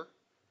creature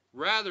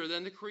rather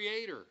than the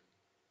Creator.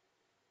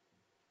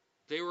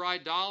 They were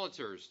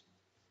idolaters.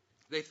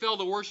 They failed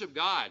to worship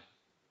God.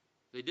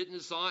 They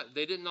didn't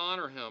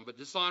honor Him, but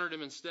dishonored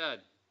Him instead.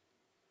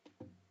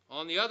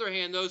 On the other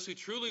hand, those who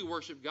truly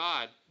worship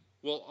God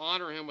will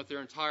honor Him with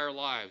their entire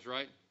lives,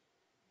 right?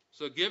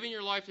 So giving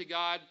your life to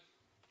God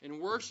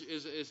in worship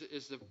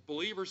is the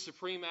believer's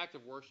supreme act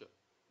of worship.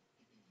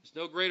 There's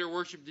no greater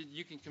worship that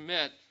you can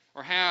commit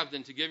or have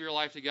than to give your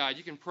life to God.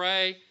 You can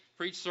pray,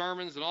 preach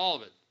sermons, and all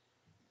of it.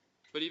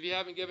 But if you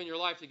haven't given your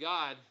life to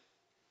God,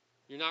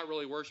 you're not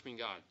really worshiping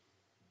God.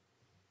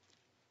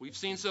 We've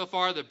seen so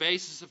far the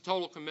basis of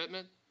total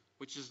commitment,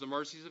 which is the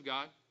mercies of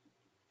God,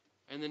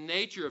 and the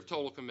nature of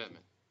total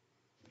commitment,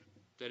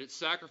 that it's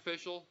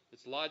sacrificial,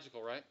 it's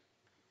logical, right?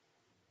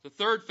 The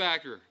third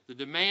factor, the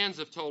demands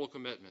of total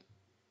commitment.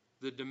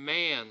 The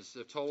demands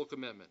of total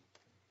commitment.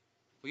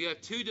 We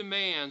have two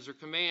demands or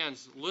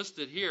commands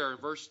listed here in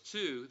verse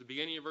 2, the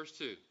beginning of verse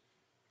 2.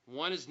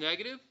 One is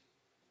negative,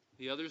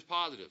 the other is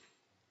positive.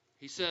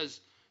 He says,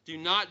 do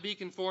not be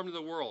conformed to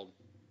the world,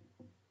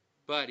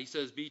 but, he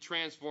says, be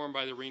transformed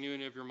by the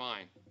renewing of your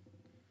mind.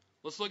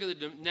 Let's look at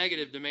the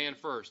negative demand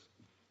first.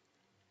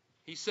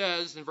 he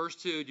says in verse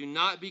 2, do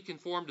not be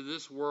conformed to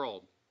this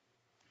world.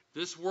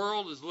 This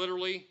world is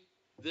literally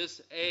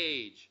this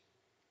age.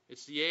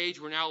 It's the age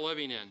we're now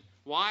living in.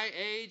 Why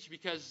age?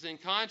 Because it's in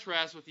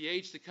contrast with the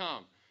age to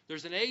come.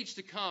 There's an age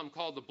to come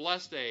called the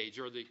blessed age,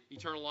 or the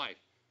eternal life.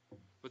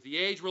 But the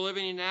age we're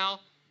living in now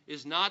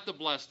is not the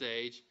blessed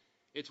age.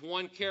 It's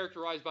one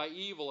characterized by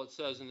evil, it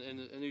says in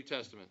the New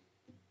Testament.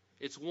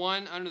 It's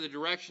one under the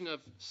direction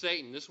of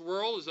Satan. This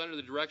world is under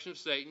the direction of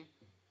Satan,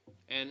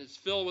 and it's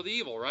filled with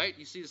evil, right?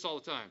 You see this all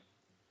the time.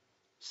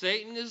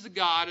 Satan is the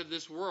god of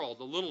this world,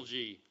 the little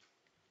g,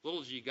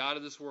 god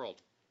of this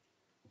world.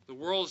 The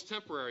world is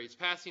temporary. It's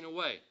passing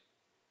away.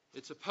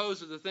 It's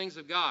opposed to the things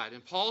of God.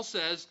 And Paul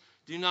says,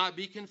 do not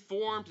be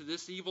conformed to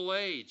this evil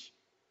age,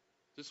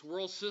 this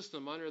world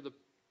system under the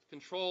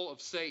control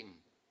of Satan.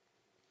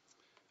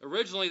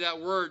 Originally,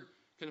 that word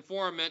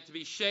conform meant to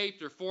be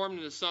shaped or formed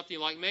into something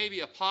like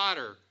maybe a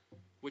potter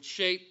would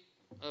shape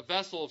a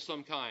vessel of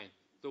some kind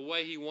the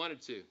way he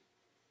wanted to.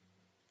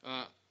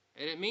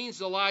 And it means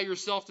to allow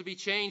yourself to be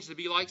changed to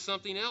be like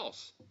something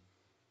else.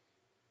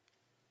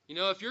 You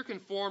know, if you're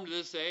conformed to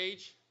this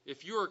age,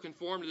 if you are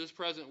conformed to this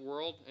present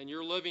world and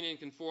you're living in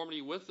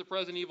conformity with the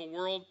present evil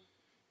world,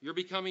 you're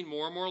becoming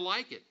more and more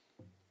like it.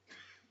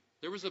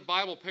 There was a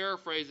Bible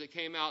paraphrase that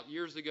came out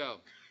years ago,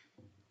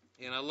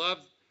 and I love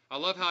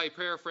how he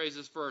paraphrased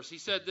this verse. He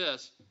said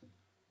this,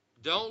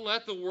 don't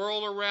let the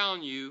world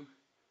around you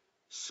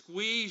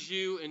squeeze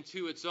you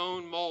into its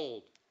own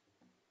mold.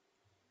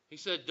 He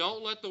said,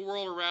 don't let the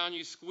world around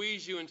you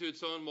squeeze you into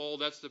its own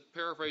mold. That's the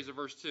paraphrase of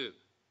verse 2.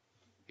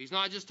 He's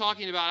not just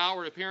talking about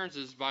outward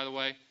appearances, by the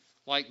way,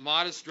 like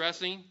modest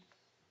dressing,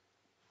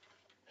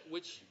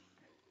 which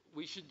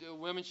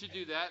women should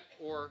do that,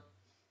 or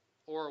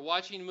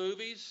watching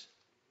movies,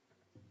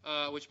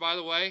 which, by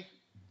the way,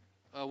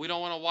 we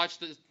don't want to watch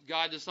the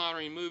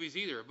God-dishonoring movies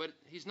either. But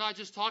he's not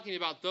just talking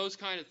about those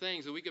kind of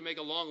things, and we can make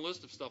a long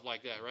list of stuff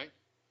like that, right?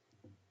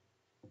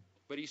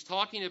 But he's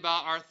talking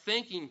about our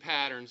thinking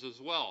patterns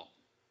as well,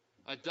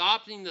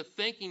 adopting the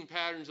thinking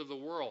patterns of the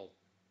world.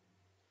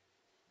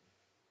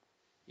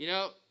 You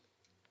know,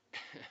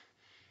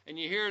 and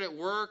you hear it at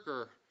work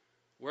or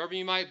wherever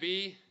you might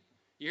be,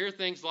 you hear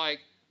things like,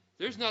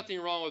 there's nothing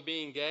wrong with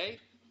being gay.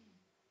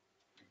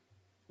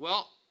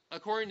 Well,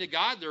 according to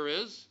God, there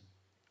is.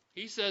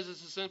 He says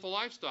it's a sinful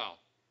lifestyle.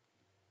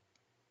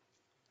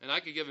 And I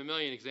could give a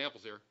million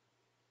examples here.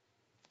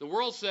 The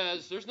world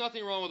says there's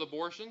nothing wrong with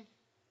abortion.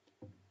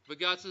 But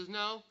God says,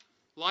 no,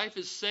 life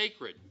is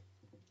sacred.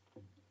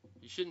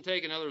 You shouldn't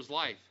take another's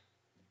life.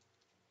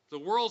 The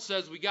world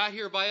says we got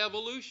here by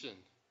evolution.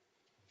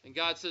 And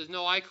God says,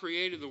 no, I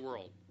created the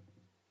world.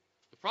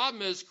 The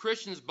problem is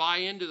Christians buy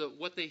into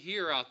what they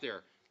hear out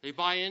there. They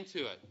buy into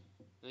it.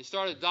 And they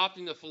start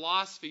adopting the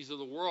philosophies of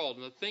the world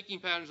and the thinking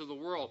patterns of the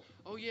world.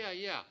 Oh, yeah.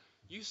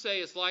 You say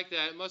it's like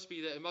that. It must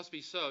be that. It must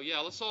be so. Yeah,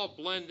 let's all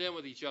blend in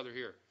with each other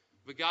here.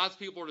 But God's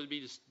people are to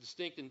be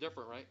distinct and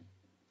different, right?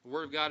 The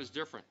Word of God is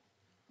different.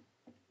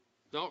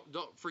 Don't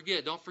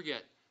forget.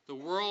 The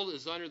world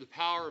is under the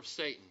power of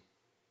Satan.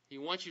 He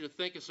wants you to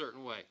think a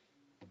certain way.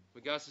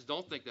 But God says,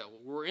 don't think that.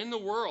 We're in the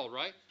world,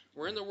 right?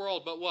 We're in the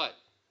world, but what?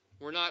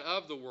 We're not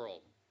of the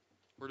world.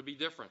 We're to be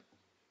different.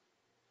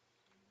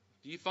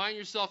 Do you find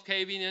yourself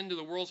caving into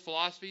the world's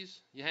philosophies?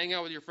 You hang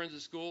out with your friends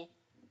at school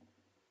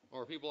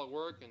or people at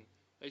work, and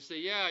they say,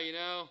 yeah, you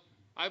know,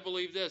 I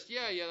believe this.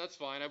 Yeah, that's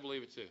fine. I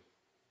believe it too.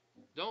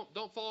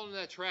 Don't fall into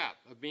that trap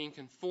of being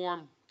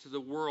conformed to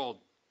the world,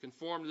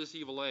 conformed to this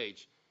evil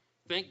age.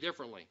 Think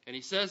differently. And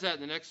he says that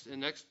in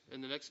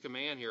the next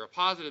command here, a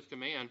positive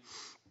command.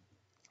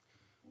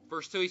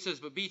 Verse 2, he says,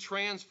 but be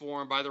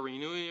transformed by the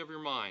renewing of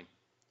your mind.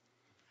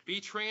 Be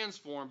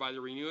transformed by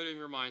the renewing of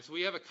your mind. So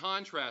we have a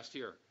contrast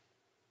here.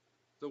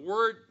 The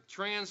word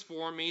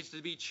transform means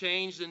to be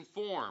changed in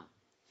form,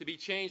 to be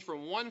changed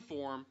from one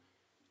form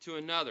to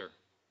another.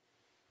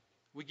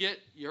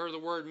 You heard the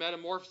word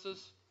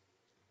metamorphosis?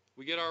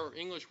 We get our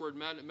English word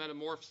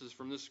metamorphosis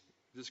from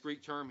this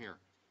Greek term here.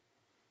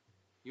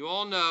 You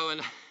all know,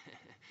 and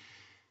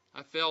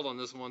I failed on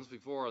this once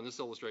before on this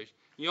illustration.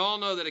 You all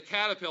know that a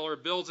caterpillar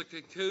builds a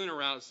cocoon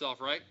around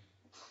itself, right?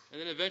 And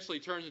then eventually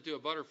turns into a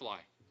butterfly.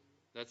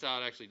 That's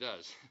how it actually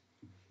does.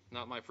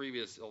 Not my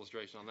previous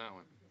illustration on that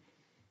one.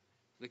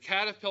 The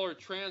caterpillar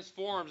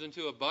transforms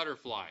into a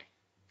butterfly,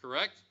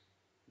 correct?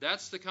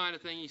 That's the kind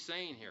of thing he's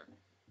saying here.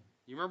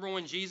 You remember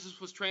when Jesus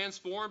was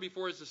transformed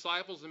before his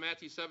disciples in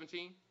Matthew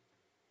 17?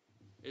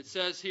 It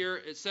says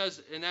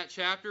in that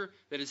chapter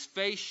that his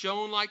face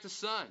shone like the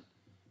sun.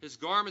 His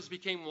garments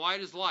became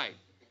white as light.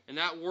 And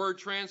that word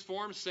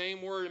transformed,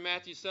 same word in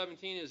Matthew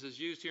 17 as is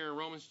used here in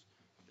Romans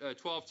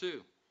 12:2.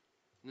 In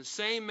the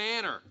same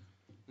manner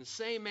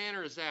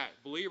as that,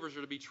 believers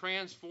are to be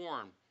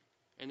transformed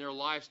in their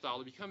lifestyle,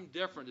 to become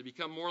different, to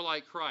become more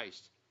like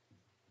Christ.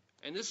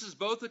 And this is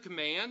both a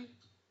command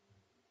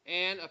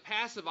and a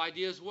passive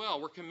idea as well.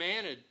 We're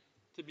commanded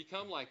to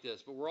become like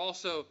this, but we're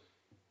also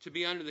to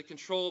be under the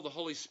control of the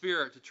Holy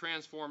Spirit to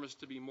transform us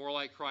to be more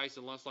like Christ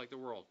and less like the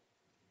world.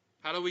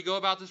 How do we go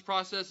about this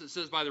process? It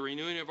says by the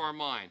renewing of our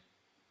mind.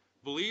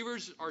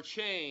 Believers are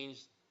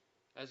changed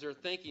as their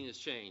thinking is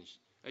changed.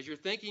 As your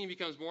thinking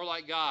becomes more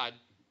like God,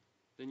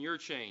 then you're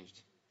changed.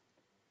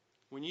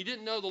 When you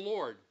didn't know the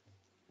Lord,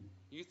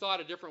 you thought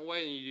a different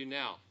way than you do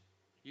now.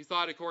 You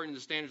thought according to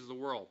the standards of the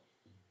world.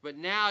 But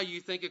now you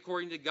think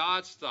according to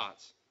God's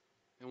thoughts.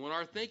 And when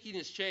our thinking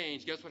is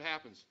changed, guess what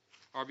happens?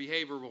 Our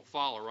behavior will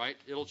follow, right?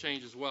 It'll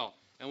change as well.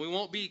 And we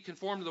won't be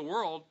conformed to the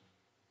world,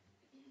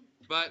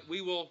 but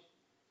we will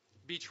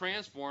be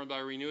transformed by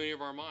renewing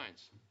of our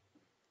minds.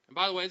 And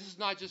by the way, this is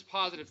not just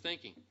positive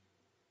thinking.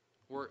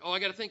 I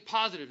got to think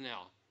positive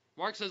now.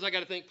 Mark says I got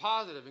to think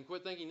positive and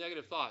quit thinking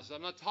negative thoughts.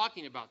 I'm not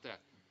talking about that.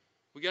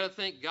 We got to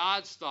think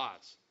God's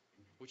thoughts,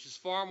 which is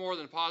far more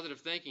than positive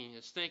thinking.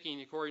 It's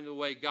thinking according to the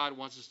way God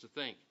wants us to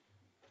think.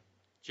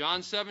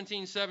 John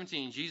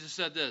 17:17, Jesus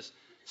said this,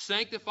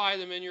 sanctify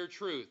them in your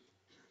truth.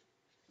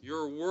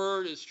 Your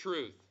word is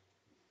truth.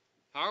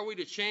 How are we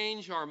to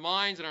change our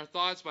minds and our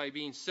thoughts? By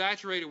being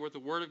saturated with the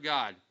Word of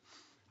God.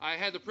 I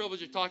had the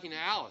privilege of talking to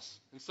Alice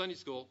in Sunday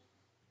school.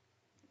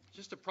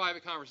 Just a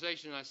private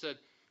conversation, and I said,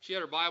 she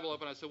had her Bible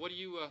open. I said, what are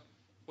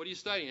you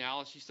studying,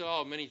 Alice? She said,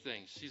 many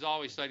things. She's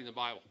always studying the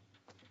Bible.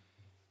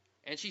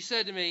 And she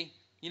said to me,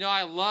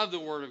 I love the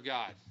Word of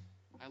God.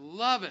 I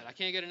love it. I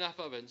can't get enough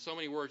of it. In so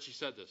many words, she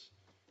said this.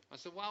 I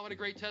said, wow, what a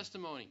great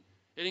testimony.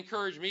 It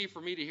encouraged me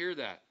for me to hear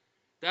that.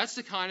 That's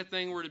the kind of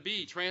thing we're to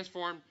be,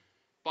 transformed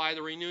by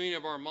the renewing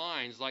of our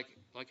minds, like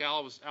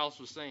Alice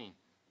was saying.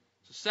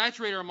 So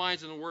saturate our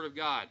minds in the Word of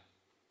God.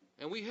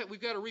 And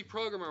we've got to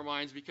reprogram our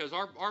minds because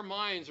our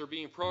minds are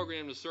being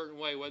programmed a certain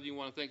way, whether you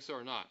want to think so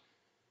or not.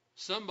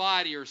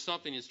 Somebody or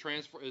something is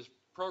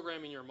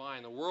programming your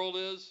mind. The world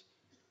is,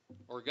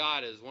 or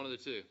God is, one of the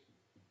two.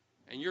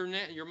 And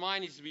your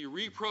mind needs to be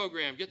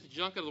reprogrammed. Get the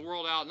junk of the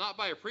world out, not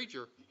by a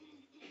preacher,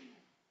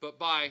 but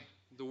by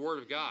the Word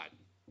of God.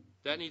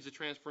 That needs to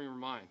transform your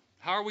mind.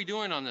 How are we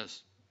doing on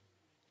this?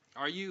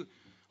 Are you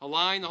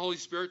allowing the Holy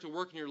Spirit to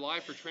work in your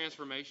life for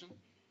transformation?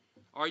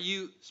 Are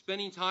you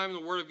spending time in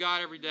the Word of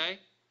God every day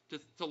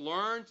to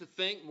learn to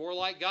think more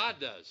like God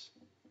does?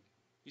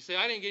 You say,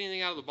 I didn't get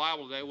anything out of the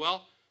Bible today.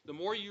 Well, the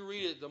more you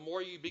read it, the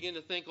more you begin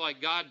to think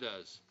like God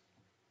does.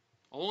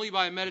 Only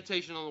by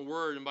meditation on the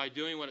Word and by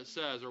doing what it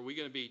says are we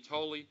going to be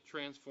totally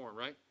transformed,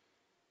 right?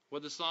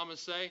 What did the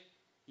psalmist say?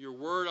 Your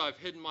Word I've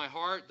hidden in my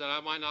heart that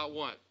I might not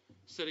want.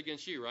 Sit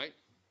against you, right?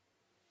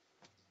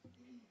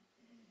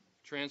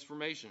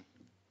 Transformation.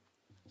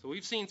 So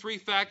we've seen three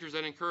factors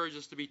that encourage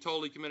us to be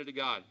totally committed to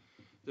God.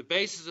 The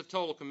basis of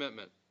total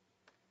commitment,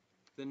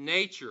 the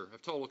nature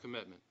of total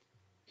commitment,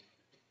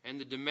 and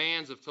the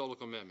demands of total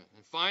commitment.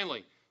 And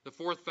finally, the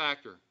fourth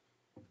factor,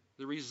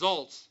 the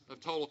results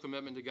of total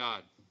commitment to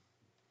God.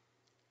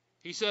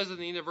 He says in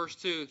the end of verse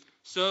 2,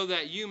 so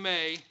that you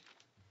may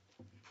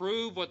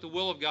prove what the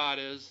will of God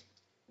is,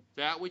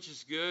 that which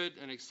is good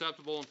and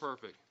acceptable and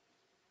perfect.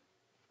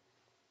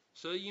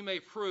 So that you may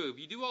prove.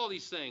 You do all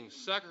these things.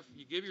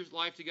 You give your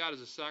life to God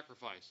as a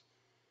sacrifice.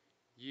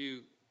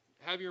 You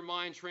have your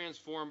mind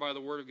transformed by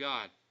the Word of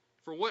God.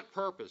 For what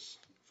purpose?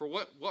 For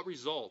what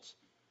results?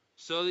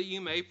 So that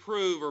you may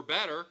prove, or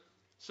better,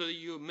 so that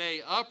you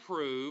may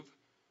approve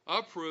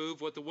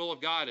what the will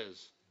of God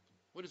is.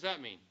 What does that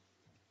mean?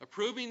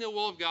 Approving the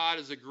will of God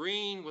is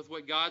agreeing with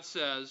what God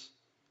says,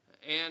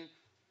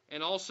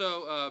 and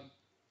also,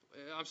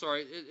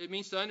 it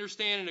means to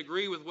understand and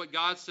agree with what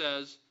God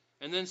says,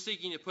 and then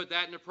seeking to put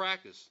that into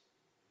practice.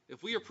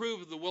 If we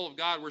approve of the will of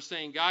God, we're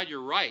saying, God,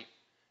 you're right.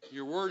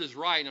 Your word is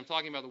right, and I'm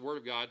talking about the Word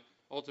of God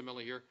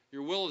ultimately here.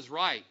 Your will is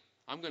right.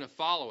 I'm going to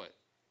follow it.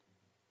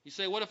 You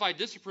say, what if I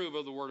disapprove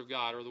of the Word of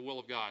God or the will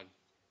of God?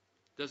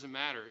 Doesn't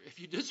matter. If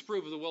you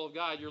disapprove of the will of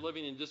God, you're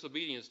living in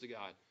disobedience to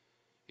God.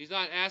 He's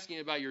not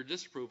asking about your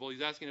disapproval.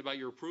 He's asking about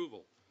your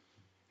approval.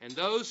 And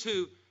those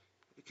who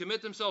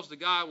commit themselves to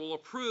God will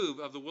approve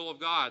of the will of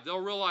God. They'll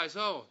realize,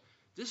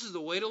 this is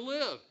the way to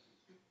live.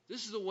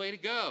 This is the way to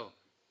go.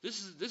 This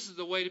is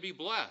the way to be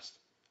blessed.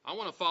 I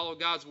want to follow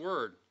God's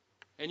word.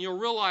 And you'll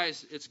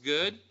realize it's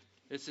good,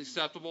 it's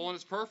acceptable, and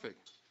it's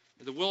perfect.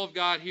 The will of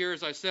God here,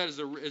 as I said, is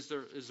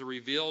the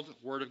revealed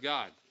word of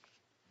God.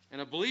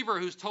 And a believer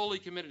who's totally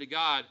committed to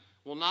God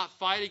will not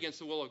fight against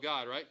the will of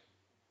God, right?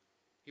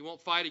 He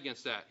won't fight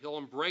against that. He'll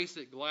embrace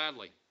it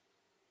gladly.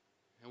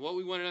 And what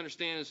we want to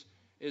understand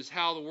is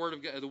how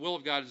the will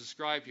of God is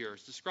described here.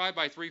 It's described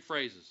by three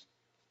phrases.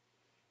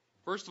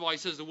 First of all, he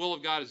says the will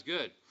of God is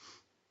good.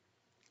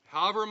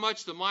 However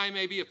much the mind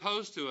may be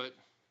opposed to it,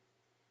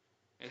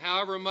 and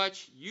however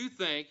much you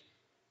think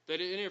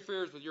that it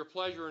interferes with your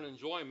pleasure and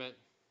enjoyment,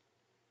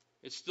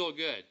 it's still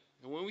good.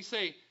 And when we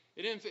say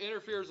it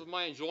interferes with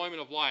my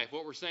enjoyment of life,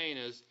 what we're saying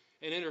is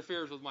it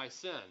interferes with my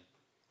sin.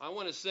 I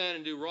want to sin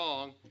and do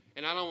wrong,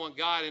 and I don't want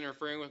God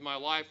interfering with my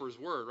life or His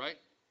Word, right?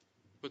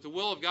 But the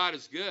will of God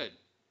is good.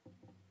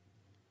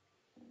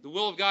 The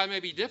will of God may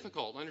be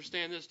difficult.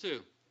 Understand this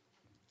too.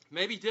 It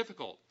may be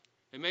difficult.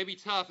 It may be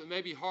tough. It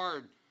may be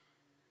hard.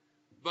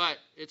 But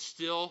it's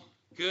still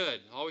good.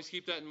 Always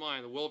keep that in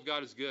mind. The will of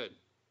God is good.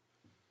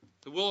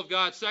 The will of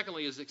God,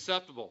 secondly, is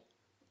acceptable.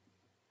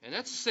 And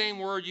that's the same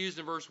word used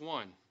in verse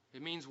 1.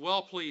 It means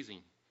well-pleasing.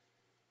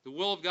 The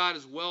will of God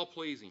is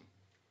well-pleasing.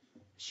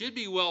 It should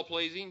be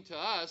well-pleasing to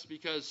us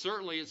because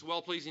certainly it's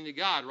well-pleasing to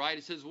God, right?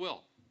 It's His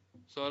will.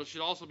 So it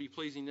should also be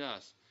pleasing to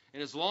us.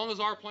 And as long as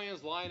our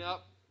plans line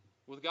up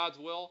with God's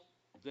will,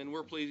 then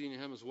we're pleasing to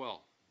Him as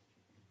well.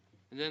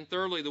 And then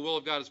thirdly, the will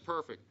of God is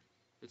perfect.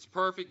 It's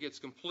perfect, it's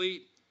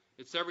complete,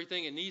 it's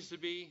everything it needs to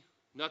be.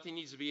 Nothing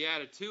needs to be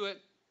added to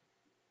it.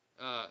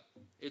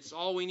 It's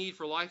all we need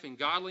for life and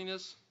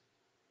godliness.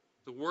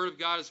 The Word of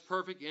God is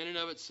perfect in and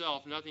of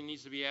itself. Nothing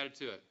needs to be added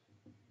to it.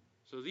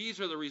 So these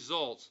are the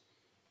results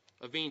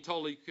of being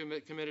totally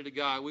committed to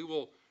God. We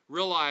will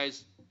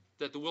realize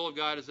that the will of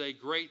God is a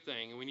great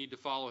thing, and we need to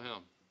follow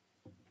Him.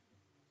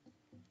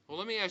 Well,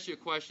 let me ask you a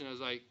question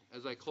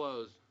as I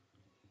close.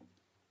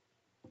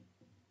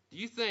 Do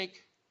you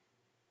think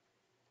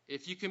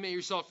if you commit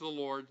yourself to the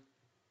Lord,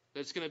 that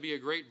it's going to be a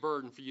great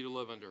burden for you to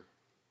live under?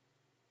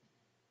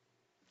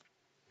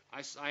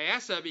 I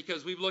ask that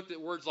because we've looked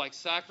at words like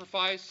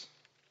sacrifice.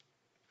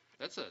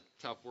 That's a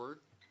tough word.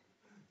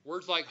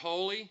 Words like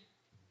holy.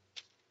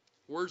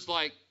 Words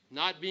like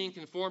not being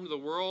conformed to the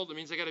world. It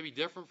means I got to be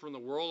different from the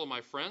world of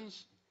my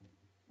friends.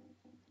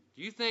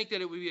 Do you think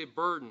that it would be a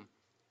burden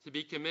to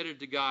be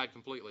committed to God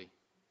completely?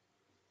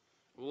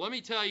 Well, let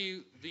me tell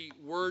you the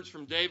words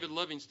from David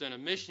Livingstone, a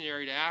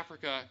missionary to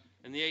Africa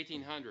in the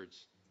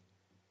 1800s.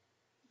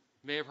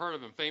 You may have heard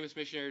of him, famous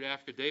missionary to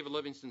Africa. David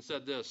Livingstone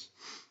said this.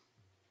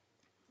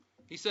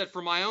 He said,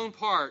 "For my own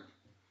part,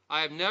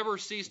 I have never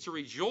ceased to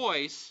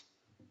rejoice.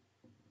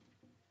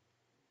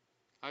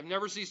 I've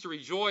never ceased to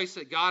rejoice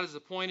that God has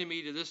appointed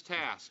me to this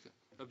task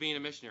of being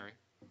a missionary."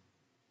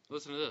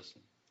 Listen to this.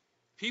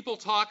 "People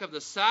talk of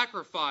the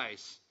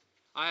sacrifice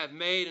I have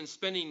made in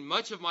spending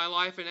much of my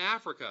life in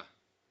Africa."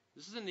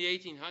 This is in the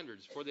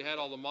 1800s, before they had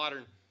all the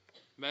modern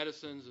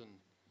medicines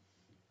and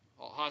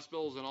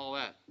hospitals and all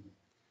that.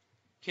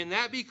 "Can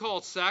that be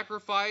called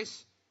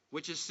sacrifice,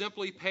 which is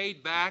simply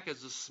paid back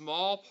as a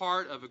small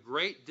part of a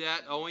great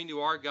debt owing to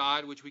our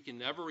God, which we can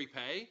never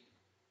repay?"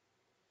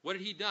 What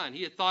had he done?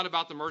 He had thought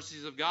about the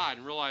mercies of God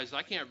and realized,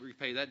 I can't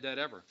repay that debt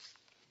ever.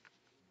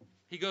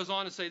 He goes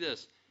on to say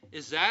this,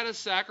 "Is that a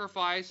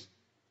sacrifice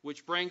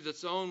which brings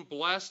its own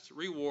blessed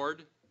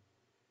reward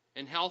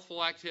and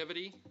healthful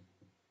activity,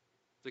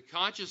 the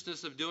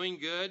consciousness of doing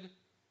good,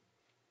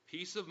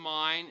 peace of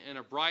mind, and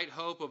a bright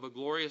hope of a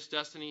glorious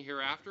destiny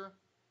hereafter?"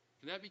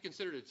 Can that be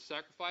considered a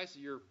sacrifice?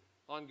 You're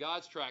on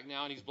God's track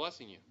now and He's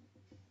blessing you.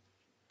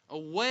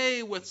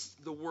 Away with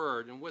the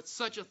word and with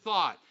such a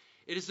thought.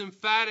 It is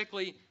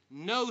emphatically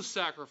no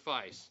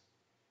sacrifice.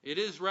 It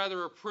is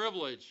rather a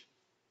privilege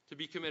to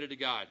be committed to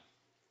God.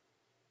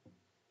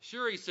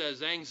 Sure, he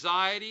says,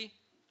 anxiety,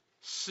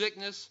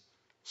 sickness,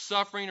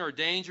 suffering, or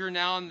danger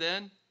now and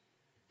then,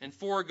 and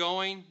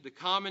foregoing the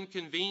common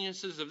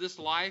conveniences of this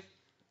life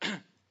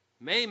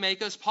may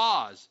make us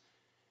pause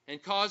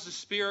and cause the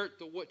spirit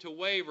to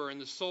waver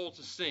and the soul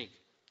to sink.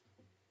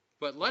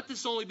 But let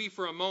this only be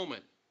for a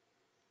moment.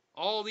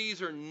 All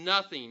these are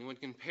nothing when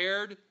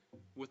compared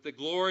with the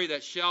glory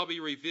that shall be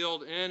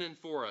revealed in and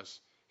for us.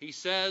 He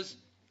says,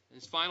 in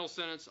his final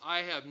sentence, "I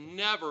have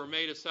never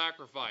made a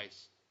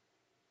sacrifice."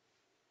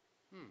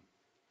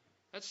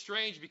 That's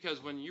strange because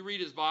when you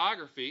read his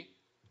biography,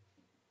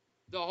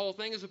 the whole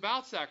thing is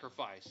about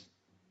sacrifice.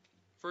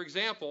 For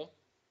example,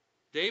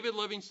 David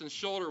Livingstone's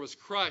shoulder was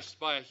crushed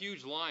by a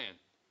huge lion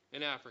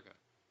in Africa.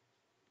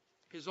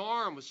 His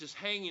arm was just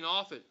hanging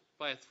off it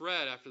by a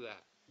thread after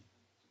that.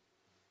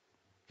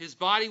 His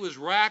body was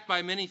racked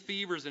by many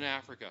fevers in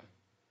Africa.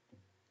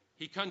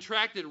 He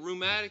contracted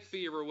rheumatic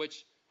fever,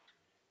 which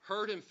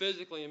hurt him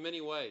physically in many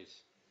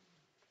ways.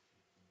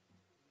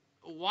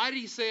 Why did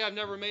he say, "I've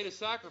never made a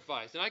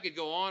sacrifice"? And I could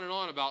go on and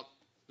on about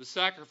the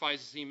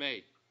sacrifices he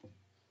made.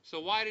 So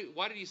why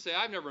did he say,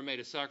 "I've never made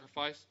a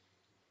sacrifice"?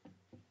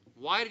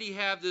 Why did he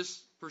have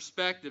this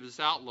perspective, this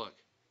outlook?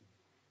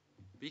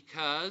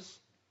 Because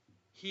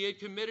he had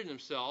committed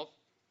himself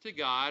to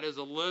God as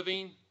a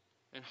living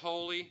and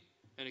holy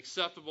and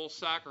acceptable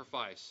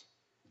sacrifice.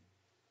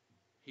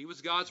 He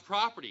was God's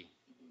property.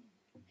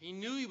 He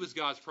knew he was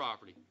God's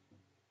property.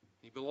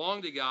 He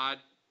belonged to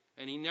God,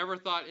 and he never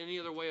thought any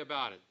other way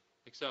about it,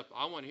 except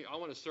I want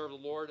to serve the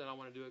Lord, and I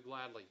want to do it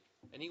gladly.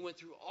 And he went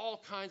through all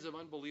kinds of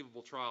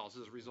unbelievable trials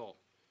as a result.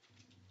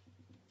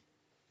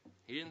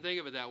 He didn't think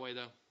of it that way,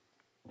 though.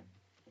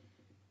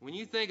 When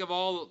you think of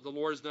all the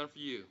Lord has done for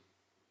you,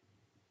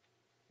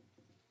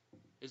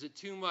 is it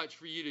too much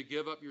for you to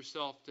give up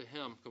yourself to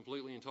Him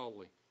completely and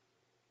totally?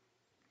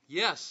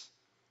 Yes,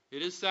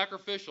 it is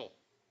sacrificial.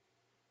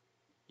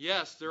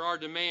 Yes, there are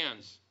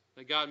demands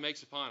that God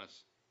makes upon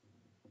us.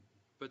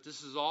 But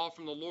this is all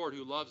from the Lord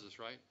who loves us,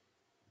 right?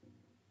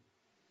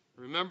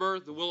 Remember,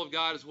 the will of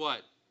God is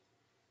what?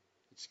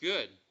 It's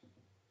good.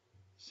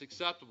 It's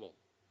acceptable.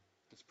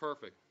 It's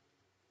perfect.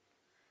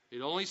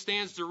 It only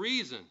stands to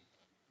reason,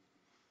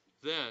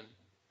 then,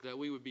 that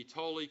we would be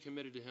totally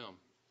committed to Him.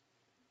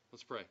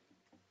 Let's pray.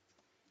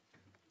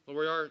 Lord,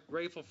 we are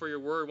grateful for your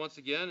word once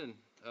again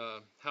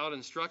and how it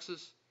instructs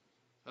us.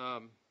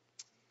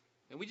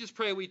 And we just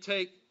pray we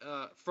take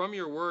from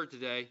your word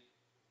today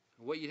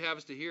what you'd have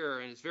us to hear,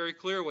 and it's very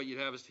clear what you'd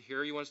have us to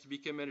hear. You want us to be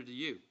committed to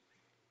you.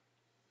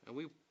 And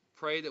we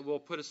pray that we'll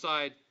put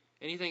aside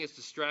anything that's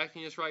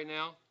distracting us right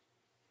now.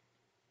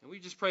 And we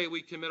just pray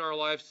we commit our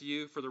lives to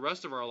you for the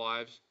rest of our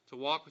lives, to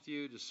walk with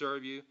you, to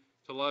serve you,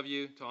 to love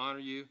you, to honor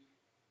you,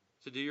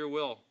 to do your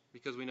will,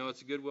 because we know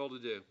it's a good will to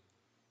do.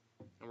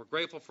 And we're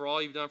grateful for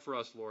all you've done for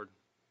us, Lord.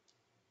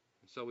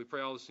 And so we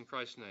pray all this in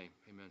Christ's name.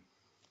 Amen.